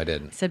me? No, I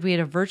didn't. I said we had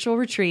a virtual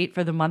retreat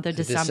for the month of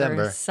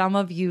December. Some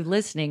of you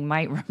listening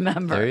might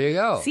remember. There you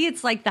go. See,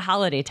 it's like the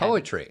holiday time.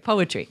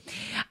 Poetry.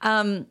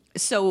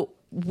 So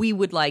we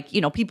would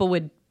people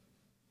would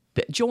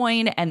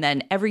join, and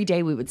then every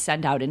day we would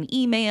send out an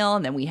email,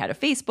 and then we had a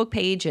Facebook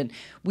page, and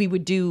we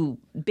would do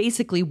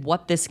basically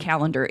what this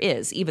calendar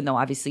is, even though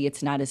obviously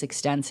it's not as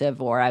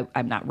extensive, or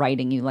I'm not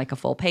writing you like a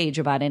full page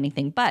about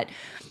anything. But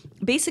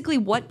basically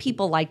what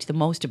people liked the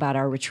most about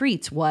our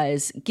retreats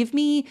was give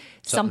me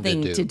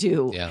something to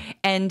do. Yeah.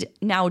 And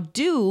now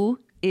do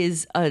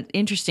is an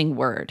interesting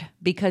word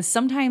because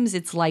sometimes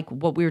it's like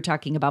what we were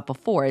talking about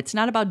before. It's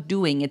not about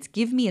doing, it's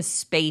give me a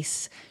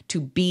space to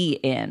be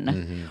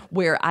in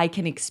where I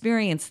can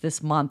experience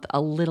this month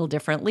a little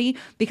differently,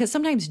 because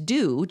sometimes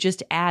do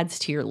just adds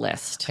to your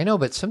list. I know,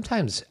 but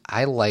sometimes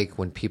I like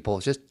when people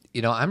just,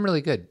 I'm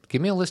really good.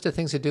 Give me a list of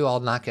things to do, I'll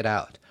knock it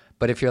out.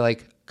 But if you're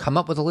like, come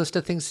up with a list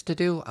of things to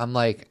do, I'm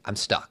like, I'm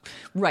stuck.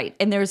 Right.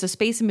 And there's a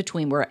space in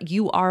between where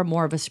you are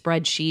more of a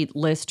spreadsheet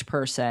list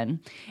person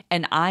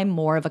and I'm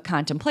more of a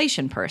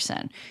contemplation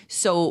person.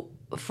 So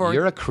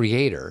you're a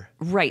creator.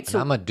 Right. So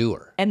I'm a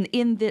doer.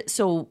 And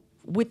so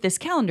with this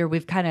calendar,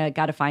 we've kind of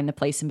got to find the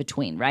place in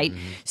between, right?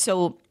 Mm-hmm.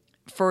 So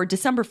for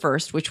December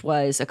 1st, which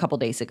was a couple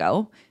days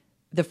ago,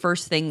 the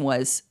first thing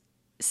was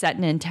set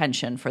an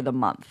intention for the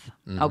month.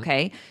 Mm-hmm.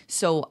 Okay.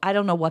 So I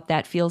don't know what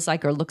that feels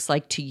like or looks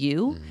like to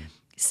you. Mm-hmm.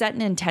 Set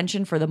an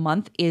intention for the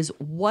month is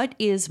what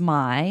is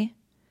my,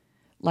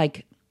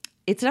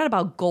 it's not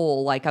about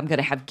goal. Like I'm going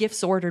to have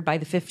gifts ordered by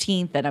the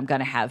 15th and I'm going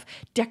to have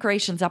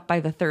decorations up by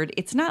the 3rd.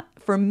 It's not,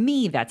 for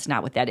me, that's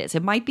not what that is.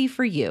 It might be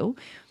for you.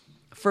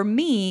 For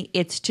me,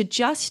 it's to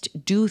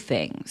just do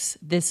things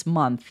this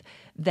month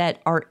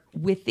that are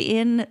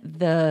within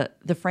the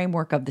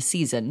framework of the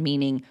season,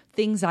 meaning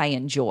things I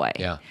enjoy.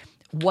 Yeah.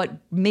 What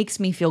makes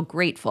me feel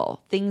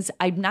grateful. Things,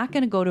 I'm not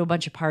going to go to a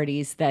bunch of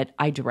parties that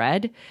I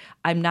dread.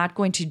 I'm not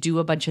going to do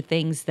a bunch of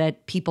things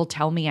that people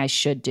tell me I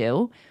should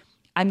do.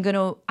 I'm going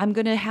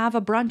to have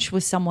a brunch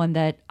with someone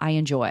that I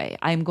enjoy.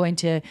 I'm going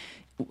to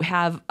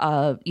have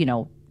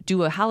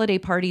do a holiday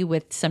party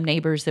with some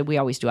neighbors that we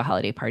always do a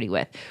holiday party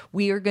with.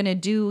 We are going to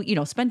do,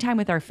 spend time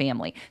with our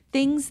family.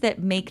 Things that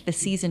make the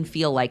season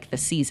feel like the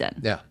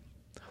season. Yeah.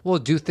 Well,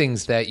 do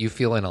things that you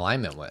feel in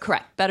alignment with.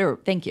 Correct. Better.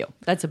 Thank you.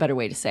 That's a better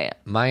way to say it.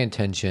 My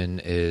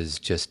intention is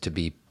just to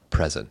be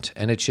present.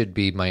 And it should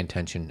be my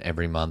intention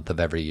every month of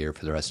every year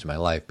for the rest of my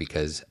life,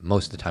 because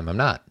most of the time I'm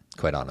not,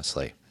 quite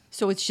honestly.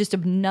 So it's just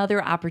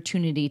another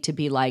opportunity to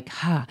be like,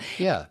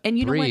 Yeah. And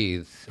you breathe.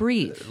 know what?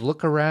 Breathe.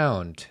 Look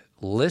around.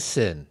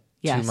 Listen.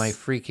 Yes. my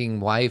freaking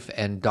wife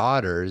and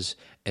daughters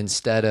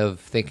instead of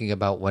thinking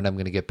about when I'm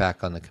going to get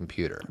back on the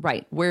computer.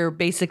 Right. Where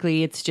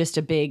basically it's just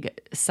a big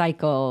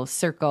circle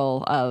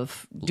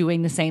of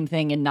doing the same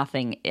thing and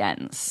nothing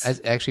ends.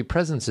 Actually,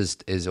 presence is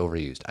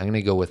overused. I'm going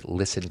to go with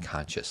listen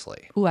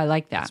consciously. Ooh, I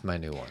like that. That's my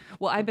new one.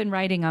 Well, I've been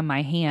writing on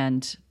my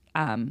hand.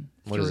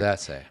 What does that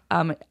say?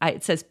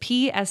 It says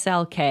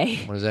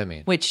PSLK. What does that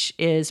mean? Which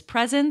is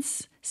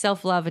presence,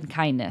 self-love, and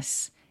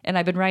kindness. And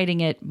I've been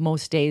writing it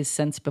most days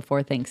since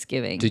before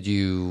Thanksgiving. Did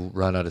you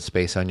run out of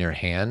space on your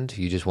hand?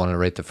 You just want to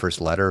write the first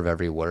letter of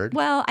every word?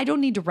 Well, I don't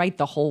need to write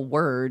the whole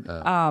word.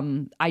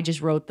 I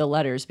just wrote the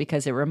letters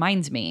because it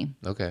reminds me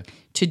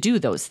to do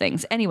those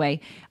things.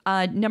 Anyway,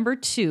 number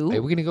 2. Are we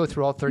going to go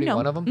through all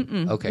 31 of them?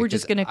 Mm-mm. Okay. We're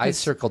just going to... I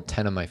circled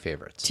 10 of my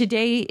favorites.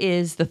 Today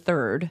is the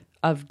 3rd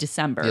of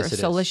December. Yes, it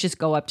so is. let's just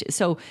go up to...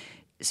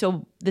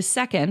 So the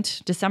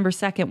 2nd, December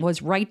 2nd,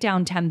 was write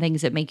down 10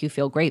 things that make you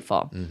feel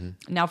grateful.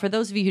 Mm-hmm. Now, for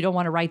those of you who don't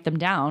want to write them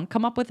down,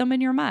 come up with them in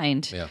your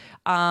mind. Yeah.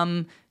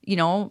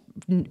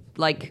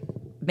 Like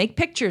make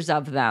pictures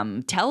of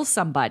them, tell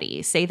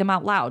somebody, say them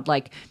out loud.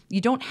 Like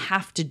you don't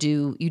have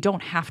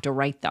to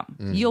write them.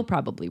 Mm. You'll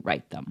probably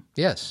write them.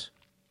 Yes.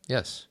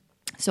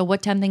 So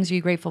what 10 things are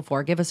you grateful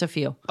for? Give us a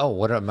few. Oh,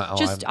 what am I?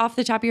 Just off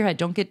the top of your head.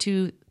 Don't get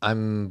too...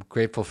 I'm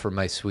grateful for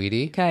my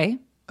sweetie. Okay.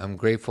 I'm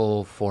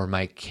grateful for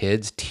my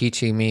kids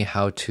teaching me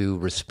how to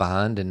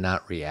respond and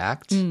not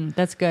react.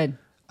 That's good.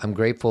 I'm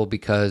grateful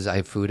because I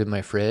have food in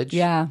my fridge.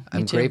 Yeah, me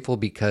I'm too. grateful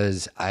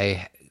because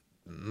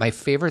my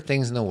favorite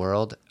things in the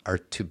world are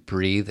to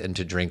breathe and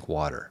to drink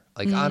water.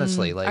 Like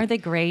honestly, like Are they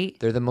great?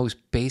 they're the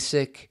most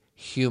basic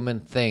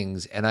human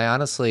things. And I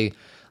honestly,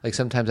 like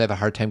sometimes I have a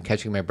hard time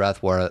catching my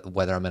breath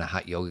whether I'm in a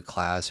hot yoga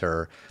class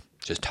or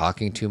just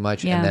talking too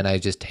much. Yeah. And then I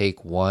just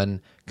take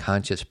one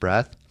conscious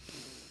breath.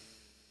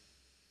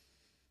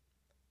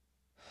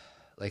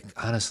 Like,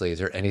 honestly, is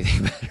there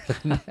anything better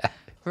than that?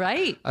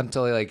 Right. I'm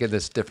totally like in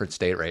this different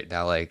state right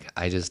now. Like,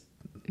 I just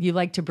You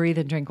like to breathe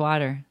and drink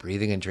water.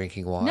 breathing and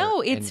drinking water.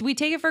 No, and, we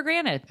take it for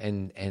granted.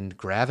 and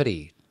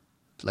gravity,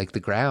 like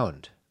the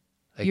ground.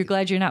 Like, You're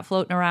glad you're not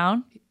floating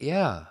around?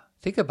 yeah.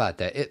 Think about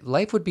that.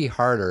 Life would be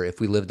harder if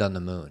we lived on the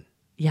moon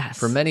Yes.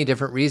 for many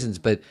different reasons.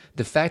 But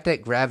the fact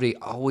that gravity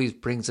always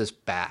brings us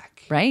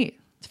back. Right.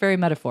 It's very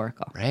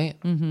metaphorical. Right?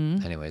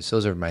 Mm-hmm. Anyways,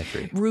 those are my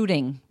 3.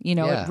 Rooting,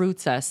 Yeah. it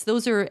roots us.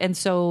 And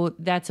so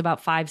that's about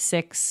 5,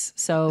 6.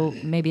 So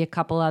maybe a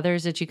couple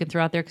others that you can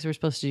throw out there because we're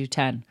supposed to do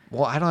 10.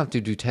 Well, I don't have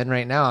to do 10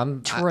 right now. I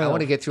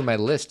want to get through my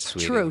list,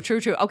 sweetie.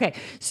 True. Okay.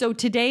 So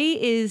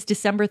today is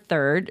December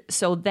 3rd.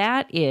 So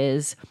that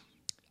is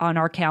on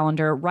our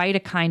calendar. Write a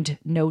kind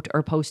note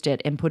or post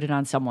it and put it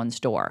on someone's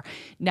door.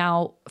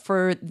 Now,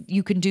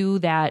 you can do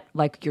that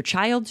like your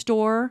child's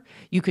door.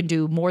 You can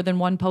do more than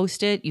one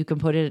post-it. You can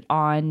put it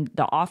on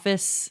the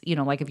office,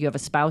 like if you have a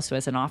spouse who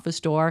has an office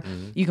door.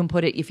 Mm-hmm. You can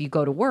put it, if you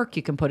go to work,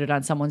 you can put it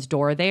on someone's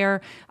door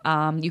there.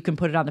 You can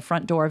put it on the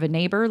front door of a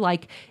neighbor.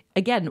 Like,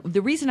 again,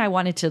 the reason I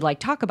wanted to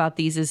talk about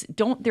these is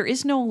there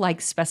is no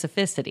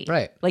specificity.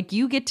 Right. Like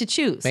you get to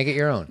choose. Make it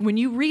your own. When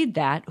you read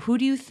that, who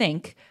do you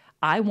think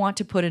I want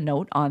to put a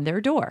note on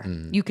their door?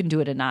 You can do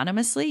it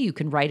anonymously. You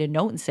can write a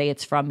note and say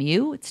it's from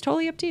you. It's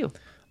totally up to you.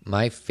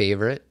 My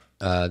favorite,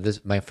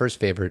 my first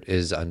favorite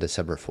is on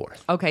December 4th.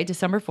 Okay,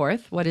 December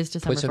 4th. What is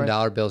December 4th? Put some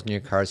dollar bills in your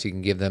car so you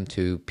can give them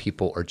to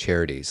people or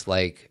charities.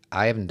 Like,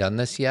 I haven't done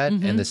this yet,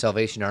 and the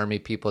Salvation Army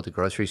people at the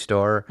grocery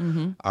store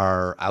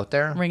are out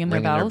there Ringing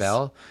their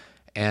bell.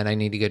 And I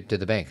need to get to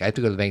the bank. I have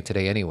to go to the bank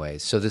today anyway.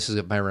 So this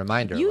is my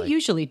reminder. You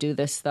usually do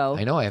this, though.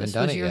 I know, I haven't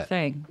done This it was your yet.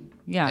 thing.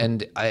 Yeah.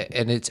 And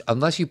it's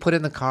unless you put it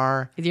in the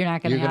car, You're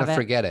not gonna have it.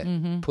 forget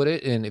it. Put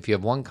it in. If you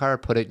have one car,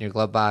 put it in your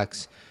glove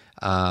box.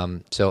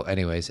 So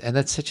anyways, and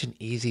that's such an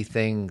easy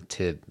thing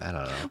to, I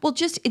don't know. Well,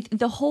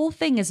 the whole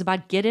thing is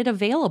about get it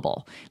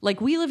available.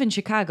 Like we live in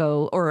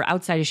Chicago or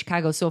outside of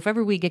Chicago. So if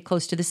ever we get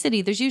close to the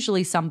city, there's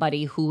usually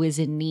somebody who is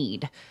in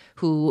need,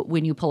 who,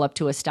 when you pull up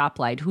to a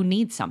stoplight, who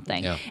needs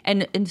something. Yeah.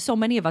 And so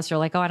many of us are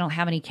like, oh, I don't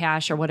have any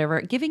cash or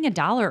whatever. Giving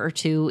 $1 or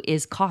 $2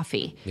 is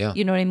coffee. Yeah.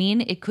 You know what I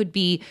mean? It could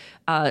be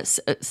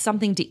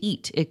something to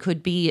eat. It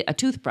could be a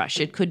toothbrush.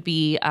 It could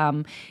be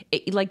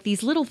like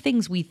these little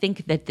things we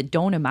think that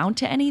don't amount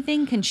to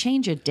anything can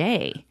change a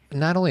day.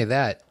 Not only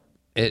that,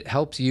 it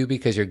helps you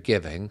because you're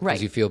giving, because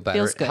Right. you feel better.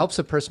 Feels It good. helps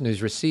the person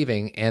who's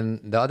receiving. And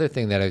the other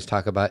thing that I was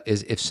talking about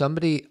is if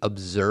somebody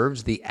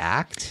observes the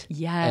act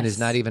and is Yes.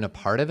 not even a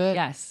part of it,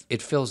 Yes.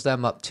 it fills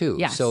them up too.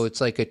 Yes. So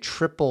it's like a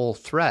triple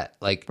threat.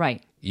 Like,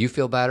 Right. you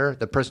feel better,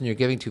 the person you're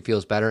giving to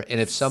feels better.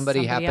 And if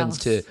somebody happens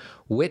to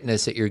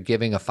witness that you're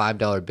giving a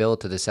 $5 bill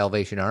to the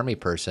Salvation Army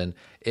person,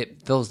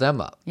 it fills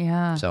them up.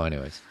 Yeah. So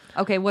anyways.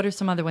 Okay, what are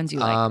some other ones you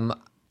like?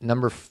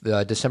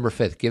 December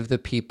 5th, give the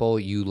people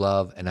you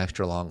love an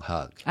extra long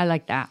hug. I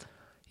like that.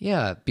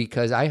 Yeah,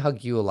 because I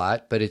hug you a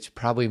lot, but it's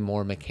probably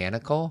more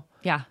mechanical.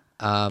 Yeah.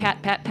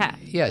 Pat.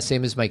 Yeah,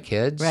 same as my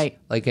kids. Right.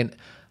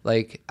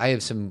 Like I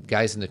have some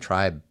guys in the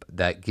tribe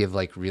that give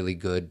like really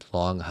good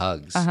long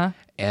hugs,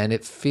 and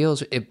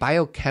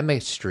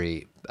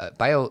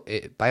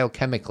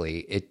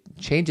biochemically it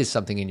changes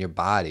something in your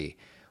body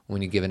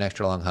when you give an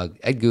extra long hug.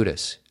 Ed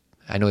Gudis,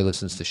 I know he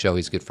listens to the show.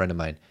 He's a good friend of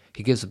mine.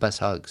 He gives the best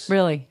hugs.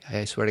 Really?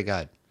 I swear to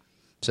God.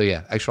 So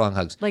yeah, extra long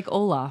hugs. Like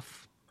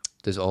Olaf.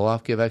 Does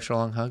Olaf give extra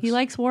long hugs? He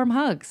likes warm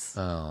hugs.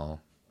 Oh.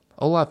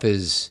 Olaf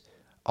is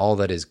all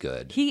that is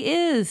good. He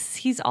is.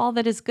 He's all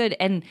that is good.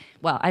 And,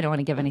 well, I don't want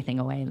to give anything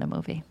away in the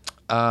movie.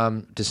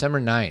 December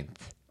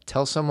 9th.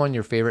 Tell someone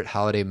your favorite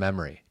holiday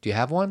memory. Do you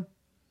have one?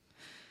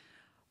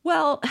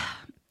 Well,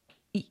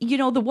 you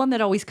know, the one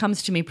that always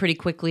comes to me pretty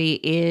quickly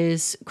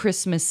is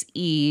Christmas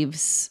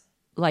Eves.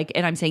 Like,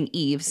 and I'm saying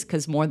Eves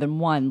because more than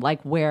one,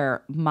 like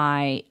where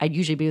I'd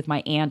usually be with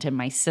my aunt and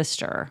my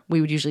sister. We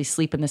would usually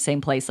sleep in the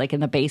same place, like in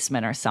the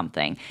basement or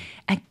something.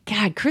 And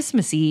God,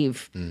 Christmas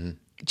Eve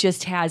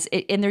just has,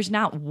 and there's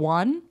not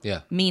one.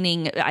 Yeah.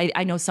 Meaning,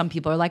 I know some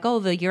people are like, oh,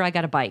 the year I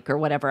got a bike or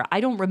whatever. I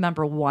don't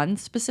remember one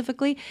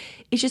specifically.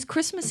 It's just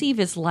Christmas Eve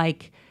is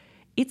like,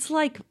 it's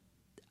like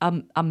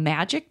a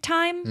magic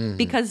time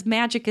because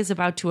magic is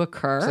about to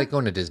occur. It's like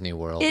going to Disney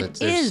World.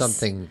 There's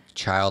something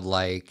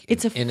childlike,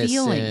 it's a innocent,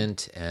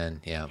 feeling. and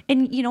yeah.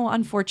 And, you know,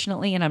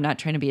 unfortunately, and I'm not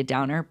trying to be a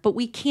downer, but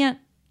we can't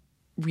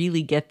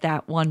really get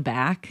that one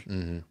back.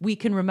 We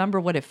can remember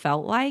what it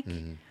felt like,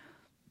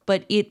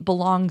 but it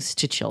belongs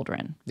to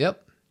children.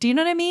 Yep. Do you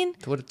know what I mean?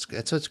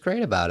 That's what's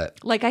great about it.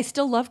 Like, I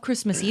still love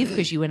Christmas Eve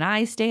because you and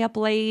I stay up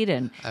late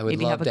and I would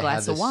maybe love have a to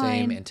glass have of the wine.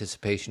 same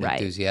anticipation, Right.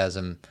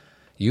 enthusiasm.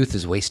 Youth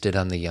is wasted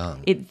on the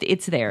young.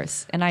 It's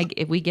theirs, and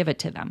we give it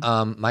to them.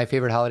 My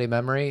favorite holiday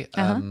memory,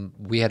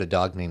 we had a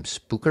dog named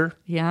Spooker.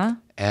 Yeah?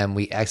 And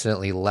we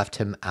accidentally left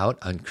him out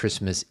on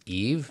Christmas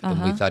Eve,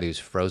 and we thought he was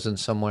frozen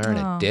somewhere in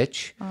a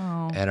ditch.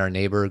 And our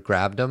neighbor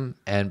grabbed him,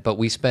 but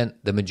we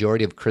spent the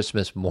majority of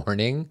Christmas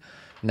morning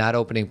not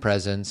opening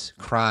presents,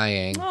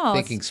 crying,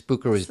 thinking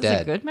Spooker was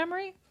dead. Is this a good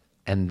memory?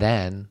 And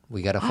then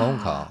we got a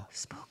phone call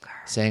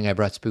saying I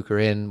brought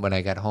Spooker in when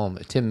I got home.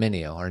 Tim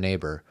Minio, our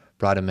neighbor,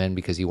 brought him in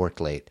because he worked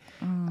late.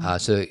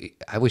 So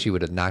I wish he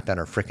would have knocked on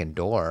our freaking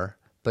door,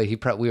 but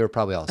we were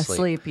probably all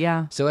asleep.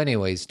 Yeah. So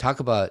anyways, talk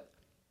about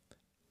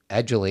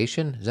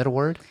adulation. Is that a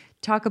word?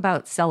 Talk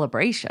about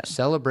celebration.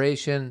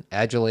 Celebration,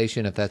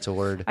 adulation, if that's a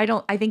word.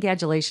 I think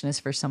adulation is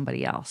for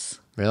somebody else.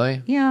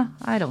 Really? Yeah,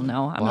 I don't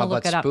know. I'm Well, how gonna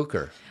look about it up.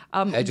 Spooker?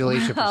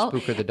 Adulation for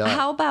Spooker the dog.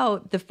 How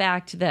about the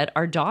fact that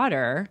our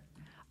daughter,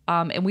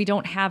 and we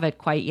don't have it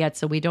quite yet,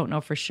 so we don't know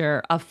for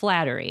sure, of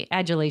flattery.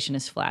 Adulation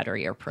is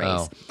flattery or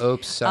praise. Oh,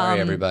 oops, sorry,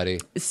 everybody.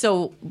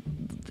 So,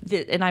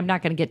 and I'm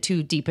not going to get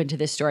too deep into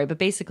this story, but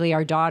basically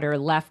our daughter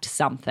left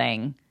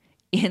something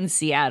in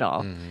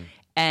Seattle,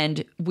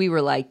 and we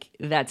were like,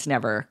 that's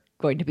never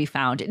going to be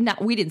found.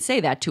 We didn't say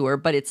that to her,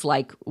 but it's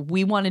like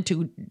we wanted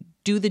to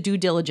do the due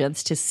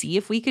diligence to see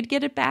if we could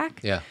get it back.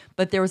 Yeah.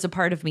 But there was a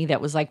part of me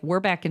that was like, we're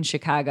back in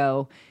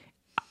Chicago.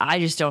 I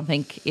just don't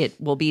think it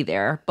will be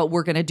there, but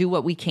we're going to do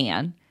what we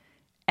can.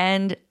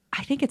 And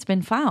I think it's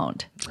been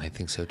found. I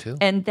think so too.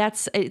 And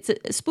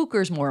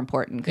Spooker's more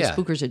important because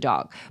Spooker's a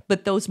dog.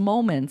 But those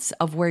moments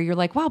of where you're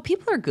like, wow,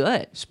 people are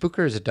good.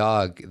 Spooker is a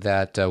dog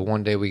that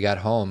one day we got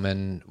home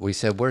and we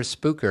said, where's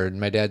Spooker?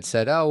 And my dad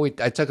said,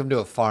 I took him to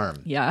a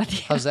farm. Yeah.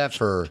 How's that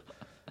for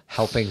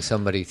helping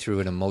somebody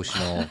through an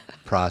emotional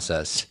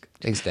process?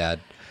 Thanks, Dad.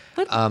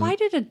 But why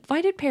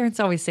did parents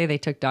always say they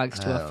took dogs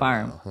to a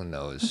farm? Who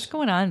knows? What's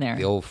going on there?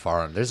 The old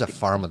farm. There's a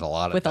farm with a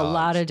lot of with dogs. a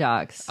lot of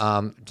dogs.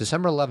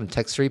 December 11th,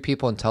 text 3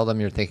 people and tell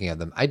them you're thinking of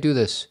them. I do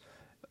this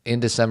in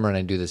December and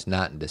I do this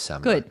not in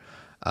December. Good.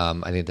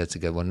 I think that's a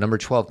good one. Number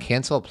 12,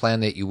 cancel a plan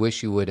that you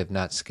wish you would have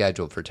not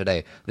scheduled for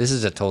today. This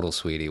is a total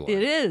sweetie one.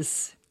 It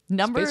is.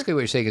 Basically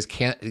what you're saying is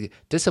can't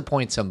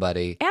disappoint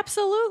somebody.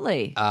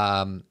 Absolutely.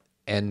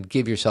 And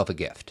give yourself a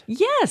gift.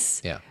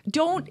 Yes. Yeah.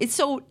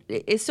 So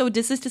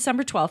this is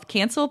December 12th.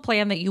 Cancel a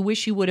plan that you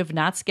wish you would have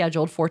not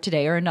scheduled for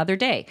today or another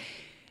day.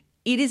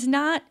 It is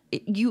not,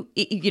 you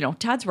know,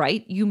 Todd's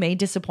right. You may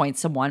disappoint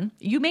someone.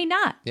 You may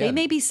not. Yeah. They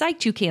may be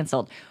psyched you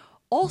canceled.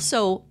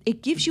 Also,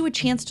 it gives you a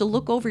chance to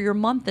look over your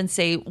month and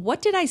say,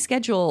 what did I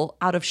schedule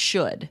out of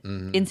should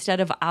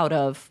instead of out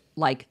of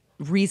like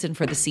reason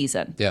for the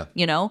season? Yeah.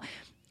 You know?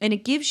 And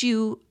it gives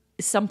you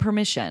some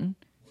permission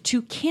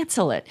to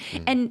cancel it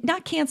and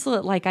not cancel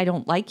it like I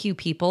don't like you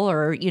people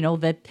or, you know,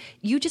 that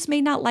you just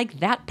may not like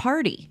that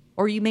party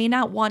or you may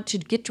not want to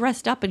get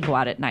dressed up and go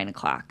out at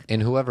 9:00.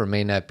 And whoever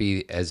may not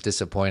be as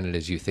disappointed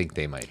as you think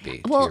they might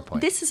be. Well, to your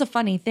point. This is a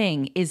funny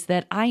thing is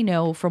that I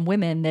know from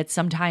women that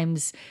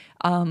sometimes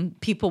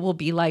people will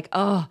be like,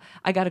 oh,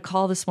 I got a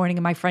call this morning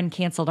and my friend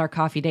canceled our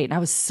coffee date and I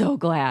was so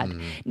glad.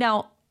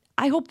 Now,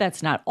 I hope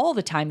that's not all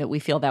the time that we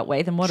feel that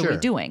way. Then what are we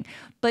doing?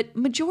 But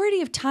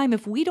majority of time,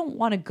 if we don't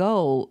want to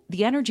go,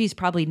 the energy is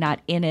probably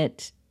not in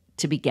it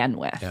to begin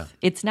with. Yeah.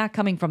 It's not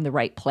coming from the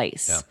right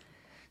place. Yeah.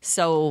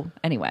 So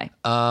anyway.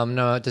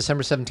 No,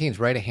 December 17th,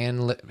 write a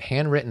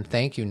handwritten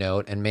thank you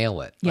note and mail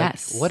it.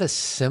 Yes. Like, what a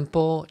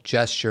simple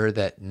gesture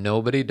that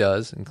nobody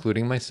does,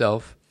 including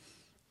myself,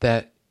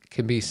 that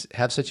can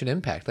have such an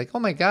impact. Like, oh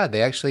my God,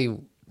 they actually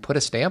put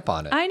a stamp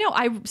on it. I know.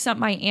 I sent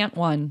my aunt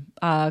one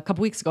a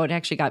couple weeks ago. It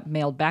actually got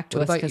mailed back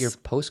to us. What about your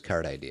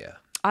postcard idea?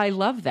 I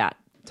love that.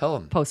 Tell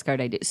them. Postcard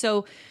idea.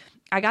 So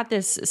I got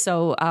this.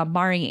 So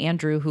Mari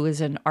Andrew, who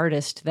is an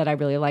artist that I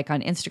really like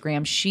on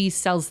Instagram, she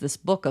sells this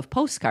book of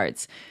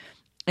postcards.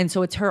 And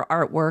so it's her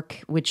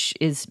artwork, which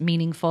is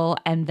meaningful.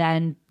 And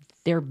then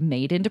they're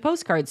made into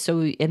postcards.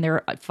 So, and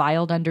they're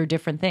filed under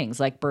different things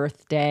like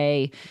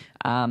birthday,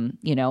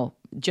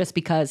 just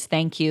because,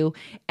 thank you.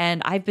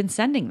 And I've been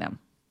sending them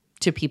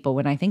to people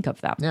when I think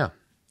of them. Yeah.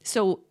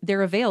 So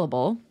they're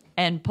available.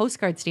 And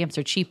postcard stamps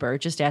are cheaper.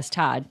 Just ask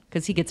Todd,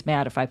 because he gets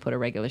mad if I put a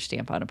regular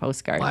stamp on a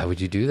postcard. Why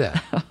would you do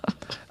that?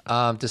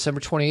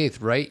 December 28th,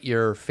 write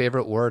your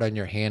favorite word on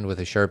your hand with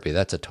a Sharpie.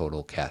 That's a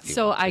total Kathy.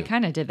 So I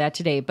kind of did that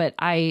today, but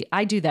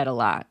I do that a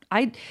lot.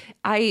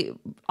 I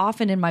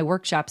often in my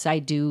workshops, I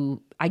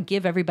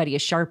give everybody a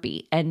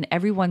Sharpie, and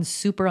everyone's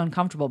super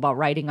uncomfortable about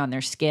writing on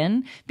their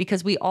skin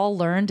because we all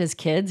learned as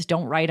kids,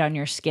 don't write on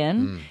your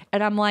skin.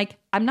 And I'm like,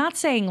 I'm not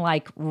saying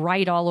like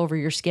write all over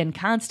your skin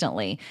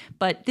constantly,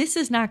 but this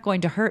is not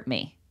going to hurt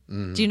me.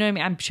 Do you know what I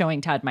mean? I'm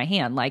showing Todd my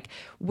hand. Like,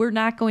 we're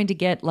not going to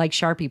get like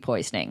Sharpie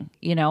poisoning.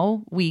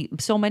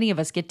 So many of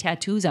us get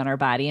tattoos on our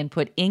body and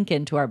put ink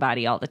into our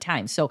body all the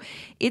time. So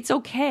it's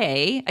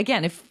okay.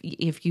 Again,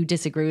 if you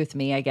disagree with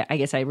me, I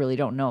guess I really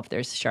don't know if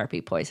there's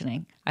Sharpie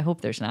poisoning. I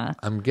hope there's not.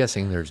 I'm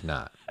guessing there's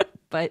not.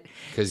 But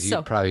because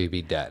you'd probably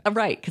be dead.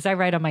 Right, because I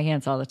write on my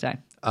hands all the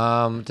time.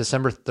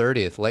 December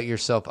 30th, let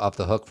yourself off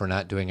the hook for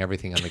not doing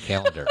everything on the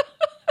calendar.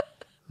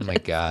 Oh my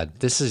God.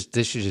 This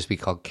should just be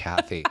called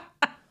Kathy.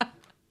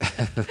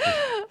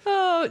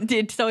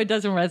 So it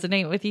doesn't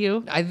resonate with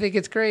you? I think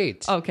it's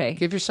great. Okay.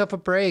 Give yourself a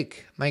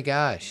break. My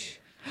gosh.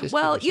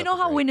 Well, you know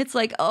how when it's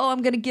like, oh,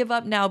 I'm going to give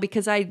up now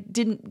because I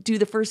didn't do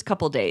the first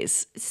couple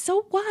days.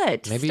 So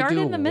what? Maybe Start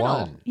do in the middle.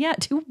 one. Yeah,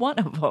 do one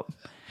of them.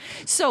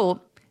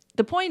 So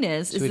the point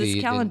is Sweetie,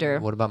 this calendar.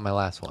 What about my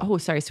last one? Oh,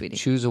 sorry, sweetie.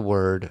 Choose a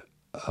word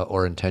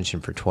or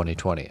intention for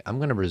 2020. I'm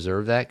going to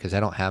reserve that because I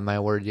don't have my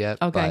word yet.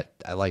 Okay. But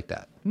I like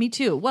that. Me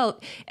too. Well,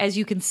 as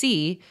you can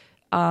see,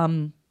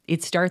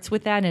 it starts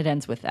with that and it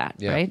ends with that,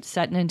 right?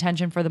 Set an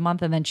intention for the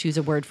month and then choose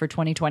a word for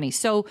 2020.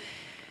 So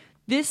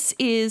this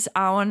is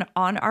on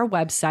our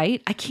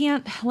website. I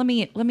can't, let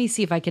me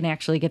see if I can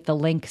actually get the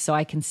link so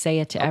I can say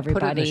it to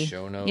everybody. Put it in the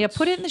show notes. Yeah,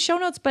 put it in the show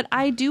notes, but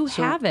I do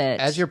have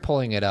it. As you're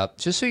pulling it up,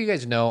 just so you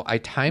guys know, I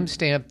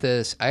timestamped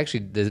this. I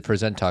actually did for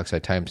Zen Talks, I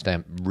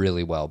timestamped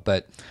really well,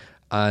 but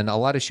on a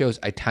lot of shows,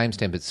 I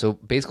timestamp it. So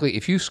basically,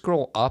 if you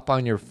scroll up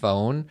on your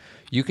phone,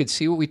 you could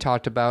see what we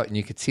talked about and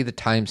you could see the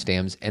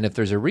timestamps. And if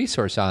there's a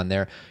resource on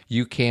there,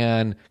 you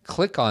can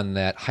click on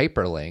that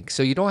hyperlink.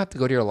 So you don't have to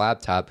go to your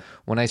laptop.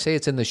 When I say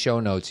it's in the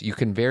show notes, you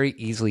can very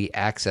easily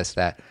access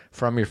that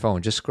from your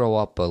phone. Just scroll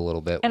up a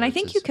little bit. And I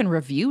think you can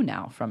review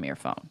now from your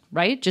phone,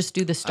 right? Just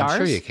do the stars. I'm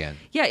sure you can.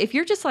 Yeah, if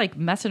you're just like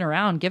messing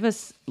around, give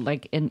us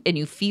like, and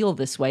you feel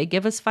this way,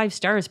 give us 5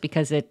 stars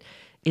because it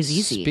is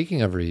easy.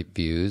 Speaking of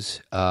reviews,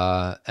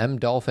 M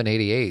Dolphin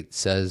 88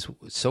 says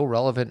so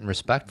relevant and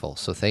respectful.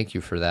 So thank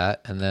you for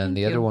that. And then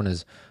the other one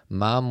is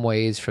Mom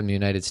Ways from the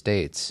United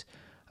States.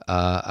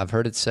 I've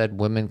heard it said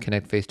women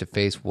connect face to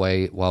face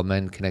way while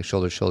men connect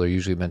shoulder to shoulder.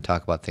 Usually men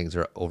talk about things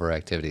or over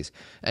activities.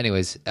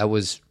 Anyways, that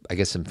was, I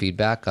guess, some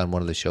feedback on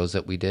one of the shows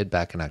that we did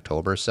back in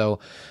October. So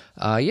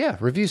yeah,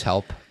 reviews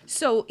help.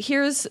 So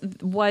here's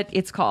what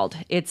it's called.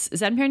 It's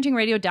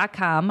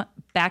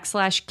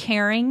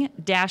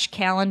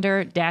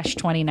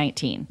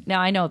zenparentingradio.com/caring-calendar-2019. Now,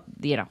 I know,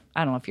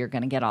 I don't know if you're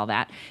going to get all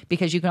that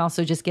because you can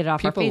also just get it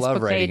off our Facebook page. People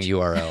love writing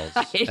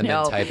URLs and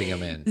then typing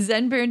them in.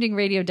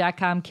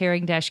 zenparentingradio.com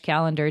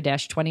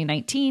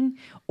caring-calendar-2019,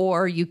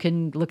 or you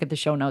can look at the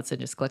show notes and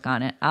just click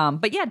on it.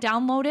 But yeah,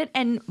 download it.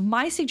 And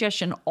my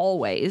suggestion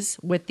always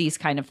with these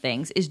kind of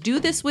things is do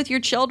this with your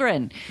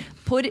children.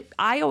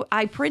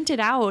 I print it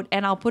out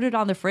and I'll put it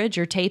on the fridge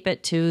or tape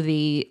it to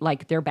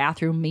their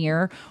bathroom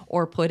mirror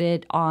or put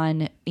it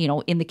on,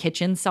 in the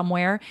kitchen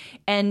somewhere.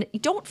 And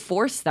don't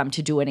force them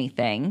to do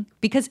anything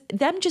because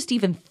them just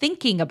even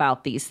thinking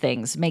about these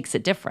things makes a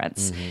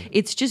difference. Mm-hmm.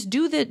 It's just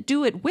do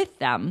it with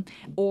them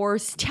or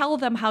tell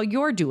them how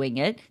you're doing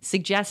it.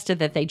 Suggest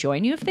that they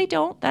join you. If they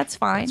don't, that's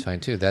fine. That's fine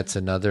too. That's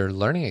another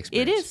learning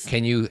experience. It is.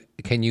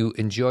 Can you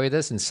enjoy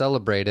this and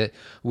celebrate it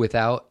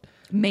without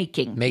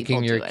making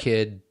your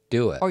kid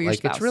do it? Or your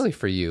spouse. It's really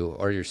for you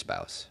or your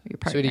spouse. Your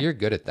partner. Sweetie, you're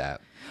good at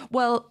that.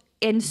 Well,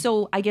 and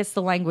so I guess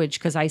the language,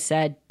 because I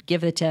said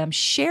give it to them,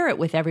 share it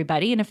with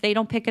everybody, and if they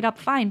don't pick it up,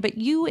 fine, but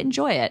you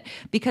enjoy it.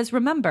 Because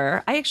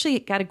remember, I actually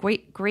got a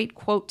great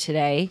quote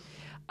today,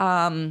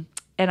 and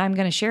I'm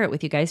going to share it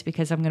with you guys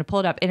because I'm going to pull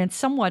it up, and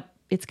it's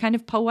kind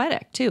of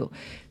poetic too.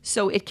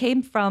 So it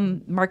came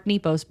from Mark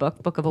Nepo's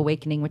Book of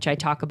Awakening, which I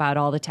talk about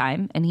all the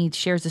time. And he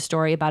shares a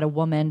story about a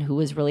woman who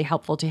was really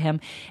helpful to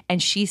him.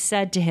 And she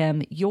said to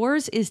him,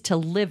 yours is to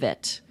live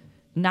it,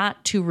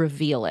 not to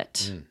reveal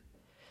it. Mm.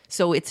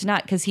 So it's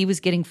not because he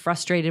was getting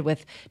frustrated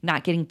with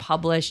not getting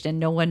published and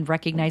no one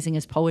recognizing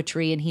his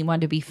poetry and he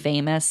wanted to be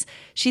famous.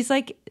 She's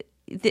like,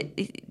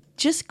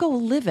 just go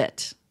live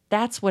it.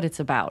 That's what it's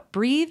about.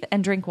 Breathe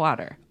and drink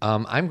water.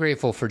 I'm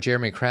grateful for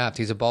Jeremy Kraft.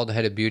 He's a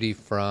bald-headed beauty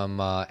from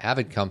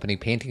Avid Company,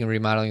 painting and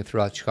remodeling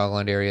throughout the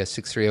Chicagoland area,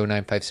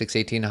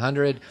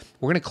 630-956-1800.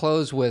 We're going to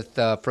close with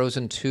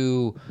Frozen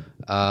 2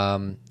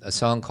 a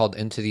song called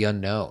Into the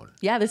Unknown.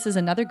 Yeah, this is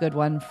another good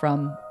one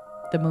from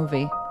the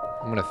movie.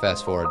 I'm going to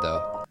fast forward,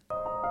 though.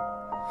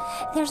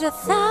 There's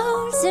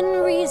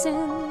 1,000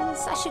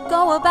 reasons I should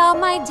go about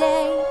my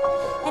day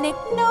and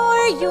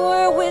ignore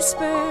your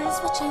whispers,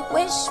 which I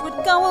wish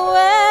would go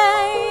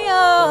away.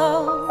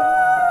 Oh.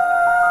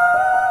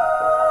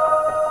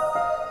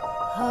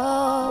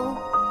 Oh.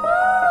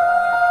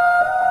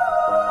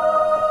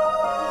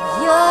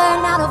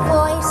 You're not a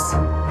voice,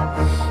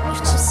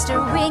 you're just a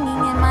ringing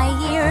in my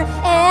ear.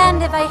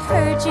 And if I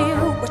heard you,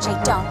 which I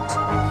don't,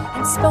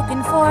 and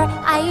spoken for,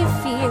 I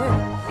fear.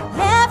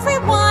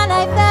 Everyone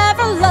I've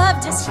ever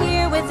loved is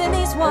here within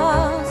these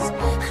walls.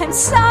 I'm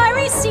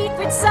sorry,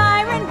 secret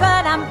siren,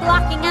 but I'm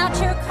blocking out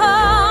your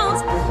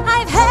calls.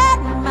 I've had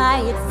my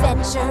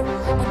adventure,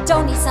 I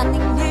don't need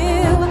something new.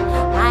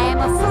 I am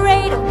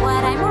afraid of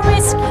what I'm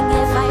risking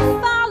if I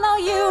follow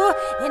you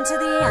into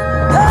the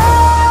unknown.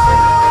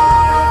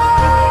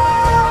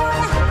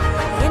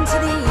 Into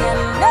the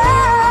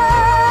unknown.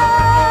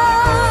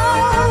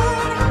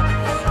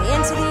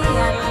 Into the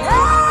unknown.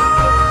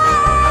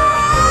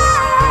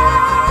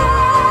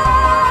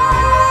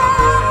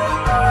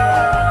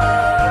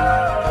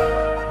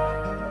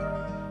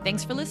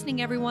 Thanks for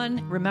listening,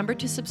 everyone. Remember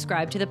to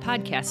subscribe to the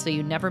podcast so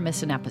you never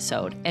miss an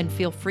episode. And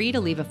feel free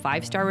to leave a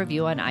 5-star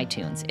review on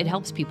iTunes. It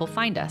helps people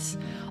find us.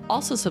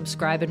 Also,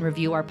 subscribe and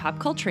review our Pop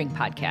Culturing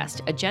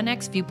podcast, a Gen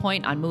X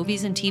viewpoint on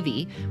movies and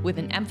TV with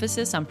an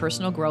emphasis on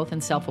personal growth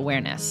and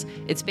self-awareness.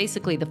 It's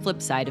basically the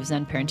flip side of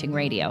Zen Parenting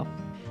Radio.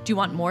 Do you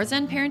want more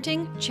Zen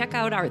parenting? Check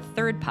out our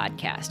third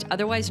podcast,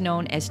 otherwise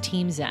known as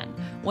Team Zen.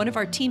 One of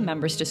our team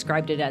members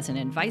described it as an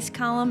advice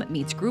column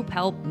meets group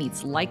help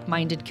meets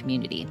like-minded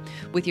community.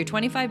 With your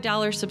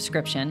 $25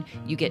 subscription,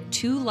 you get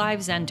 2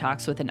 live Zen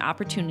talks with an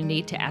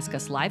opportunity to ask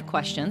us live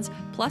questions,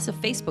 plus a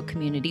Facebook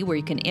community where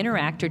you can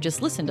interact or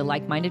just listen to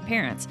like-minded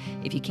parents.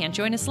 If you can't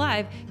join us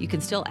live, you can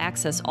still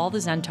access all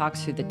the Zen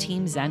talks through the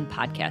Team Zen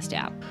podcast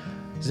app.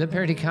 Zen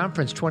Parenting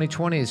Conference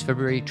 2020 is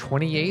February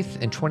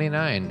 28th and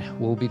 29th.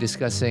 We'll be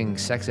discussing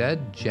sex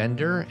ed,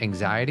 gender,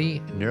 anxiety,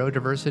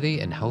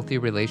 neurodiversity, and healthy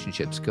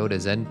relationships. Go to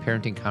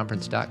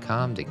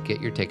zenparentingconference.com to get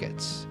your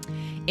tickets.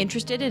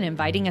 Interested in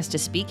inviting us to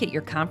speak at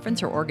your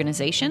conference or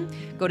organization?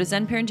 Go to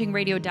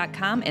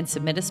zenparentingradio.com and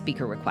submit a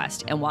speaker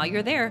request. And while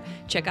you're there,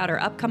 check out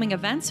our upcoming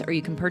events, or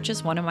you can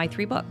purchase one of my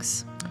 3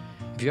 books.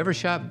 If you ever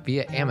shop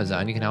via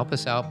Amazon, you can help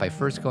us out by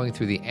first going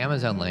through the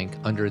Amazon link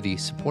under the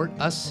Support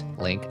Us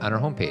link on our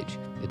homepage.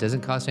 It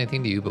doesn't cost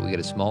anything to you, but we get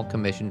a small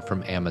commission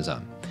from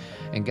Amazon.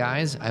 And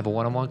guys, I have a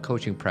one-on-one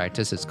coaching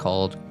practice. It's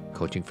called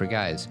Coaching for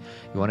Guys.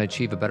 You want to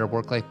achieve a better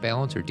work-life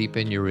balance or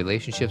deepen your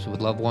relationships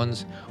with loved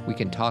ones? We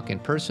can talk in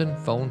person,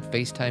 phone,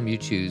 FaceTime, you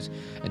choose.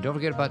 And don't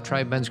forget about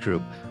Tribe Men's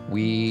Group.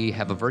 We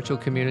have a virtual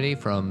community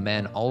from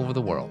men all over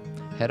the world.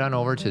 Head on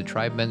over to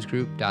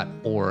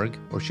tribemensgroup.org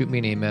or shoot me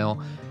an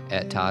email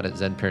at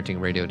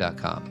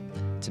todd@zenparentingradio.com.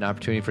 It's an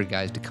opportunity for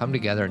guys to come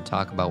together and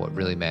talk about what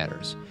really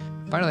matters.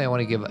 Finally, I want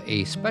to give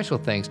a special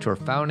thanks to our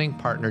founding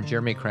partner,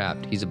 Jeremy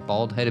Kraft. He's a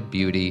bald-headed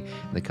beauty,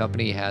 and the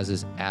company he has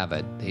is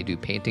Avid. They do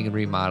painting and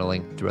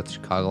remodeling throughout the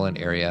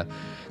Chicagoland area.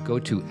 Go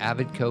to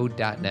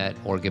avidco.net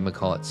or give them a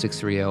call at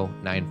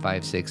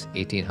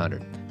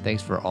 630-956-1800.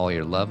 Thanks for all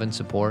your love and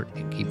support,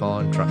 and keep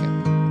on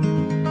trucking.